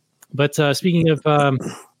 But speaking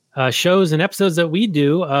of shows and episodes that we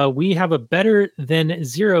do, we have a better than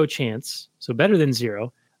zero chance, so better than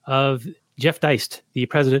zero, of Jeff Deist, the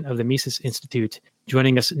president of the Mises Institute,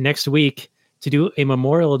 joining us next week to do a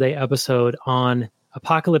Memorial Day episode on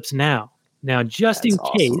Apocalypse Now. Now, just in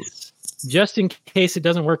case it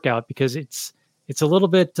doesn't work out, because it's a little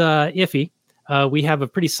bit iffy, we have a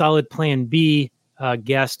pretty solid plan B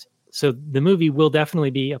guest. So the movie will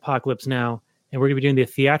definitely be Apocalypse Now, and we're going to be doing the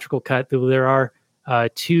theatrical cut. There are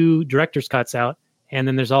 2 director's cuts out, and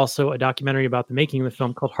then there's also a documentary about the making of the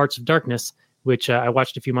film called Hearts of Darkness, which I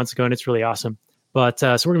watched a few months ago, and it's really awesome. But so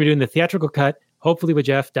we're going to be doing the theatrical cut, hopefully with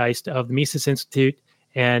Jeff Deist of the Mises Institute,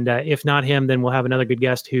 and if not him, then we'll have another good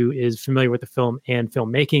guest who is familiar with the film and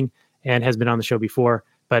filmmaking and has been on the show before.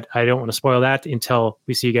 But I don't want to spoil that until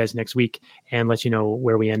we see you guys next week and let you know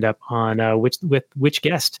where we end up on which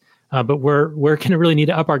guest. But we're going to really need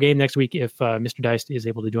to up our game next week if Mr. Deist is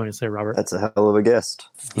able to join us there, Robert. That's a hell of a guest.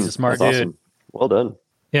 He's a smart dude. Awesome. Well done.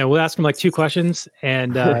 Yeah, we'll ask him like 2 questions,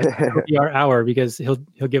 and it'll be our hour, because he'll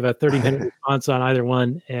give a 30-minute response on either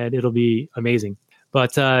one, and it'll be amazing.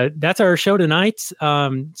 But that's our show tonight.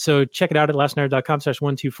 So check it out at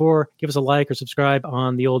lastnight.com/124. Give us a like or subscribe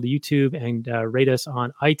on the old YouTube, and rate us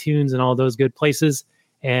on iTunes and all those good places.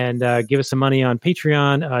 And give us some money on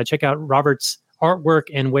Patreon. Check out Robert's artwork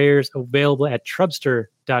and wares available at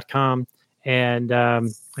trubster.com. And I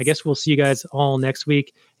guess we'll see you guys all next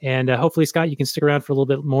week. And hopefully, Scott, you can stick around for a little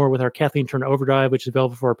bit more with our Kathleen Turner Overdrive, which is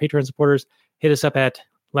available for our Patreon supporters. Hit us up at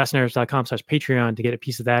lastnighters.com/Patreon to get a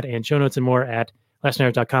piece of that, and show notes and more at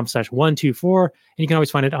lastnighters.com/124. And you can always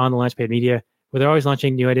find it on the Launchpad Media, where they're always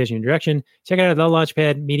launching new ideas in your direction. Check it out at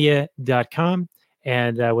thelaunchpadmedia.com.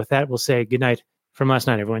 And with that, we'll say good night from last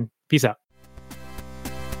night, everyone. Peace out.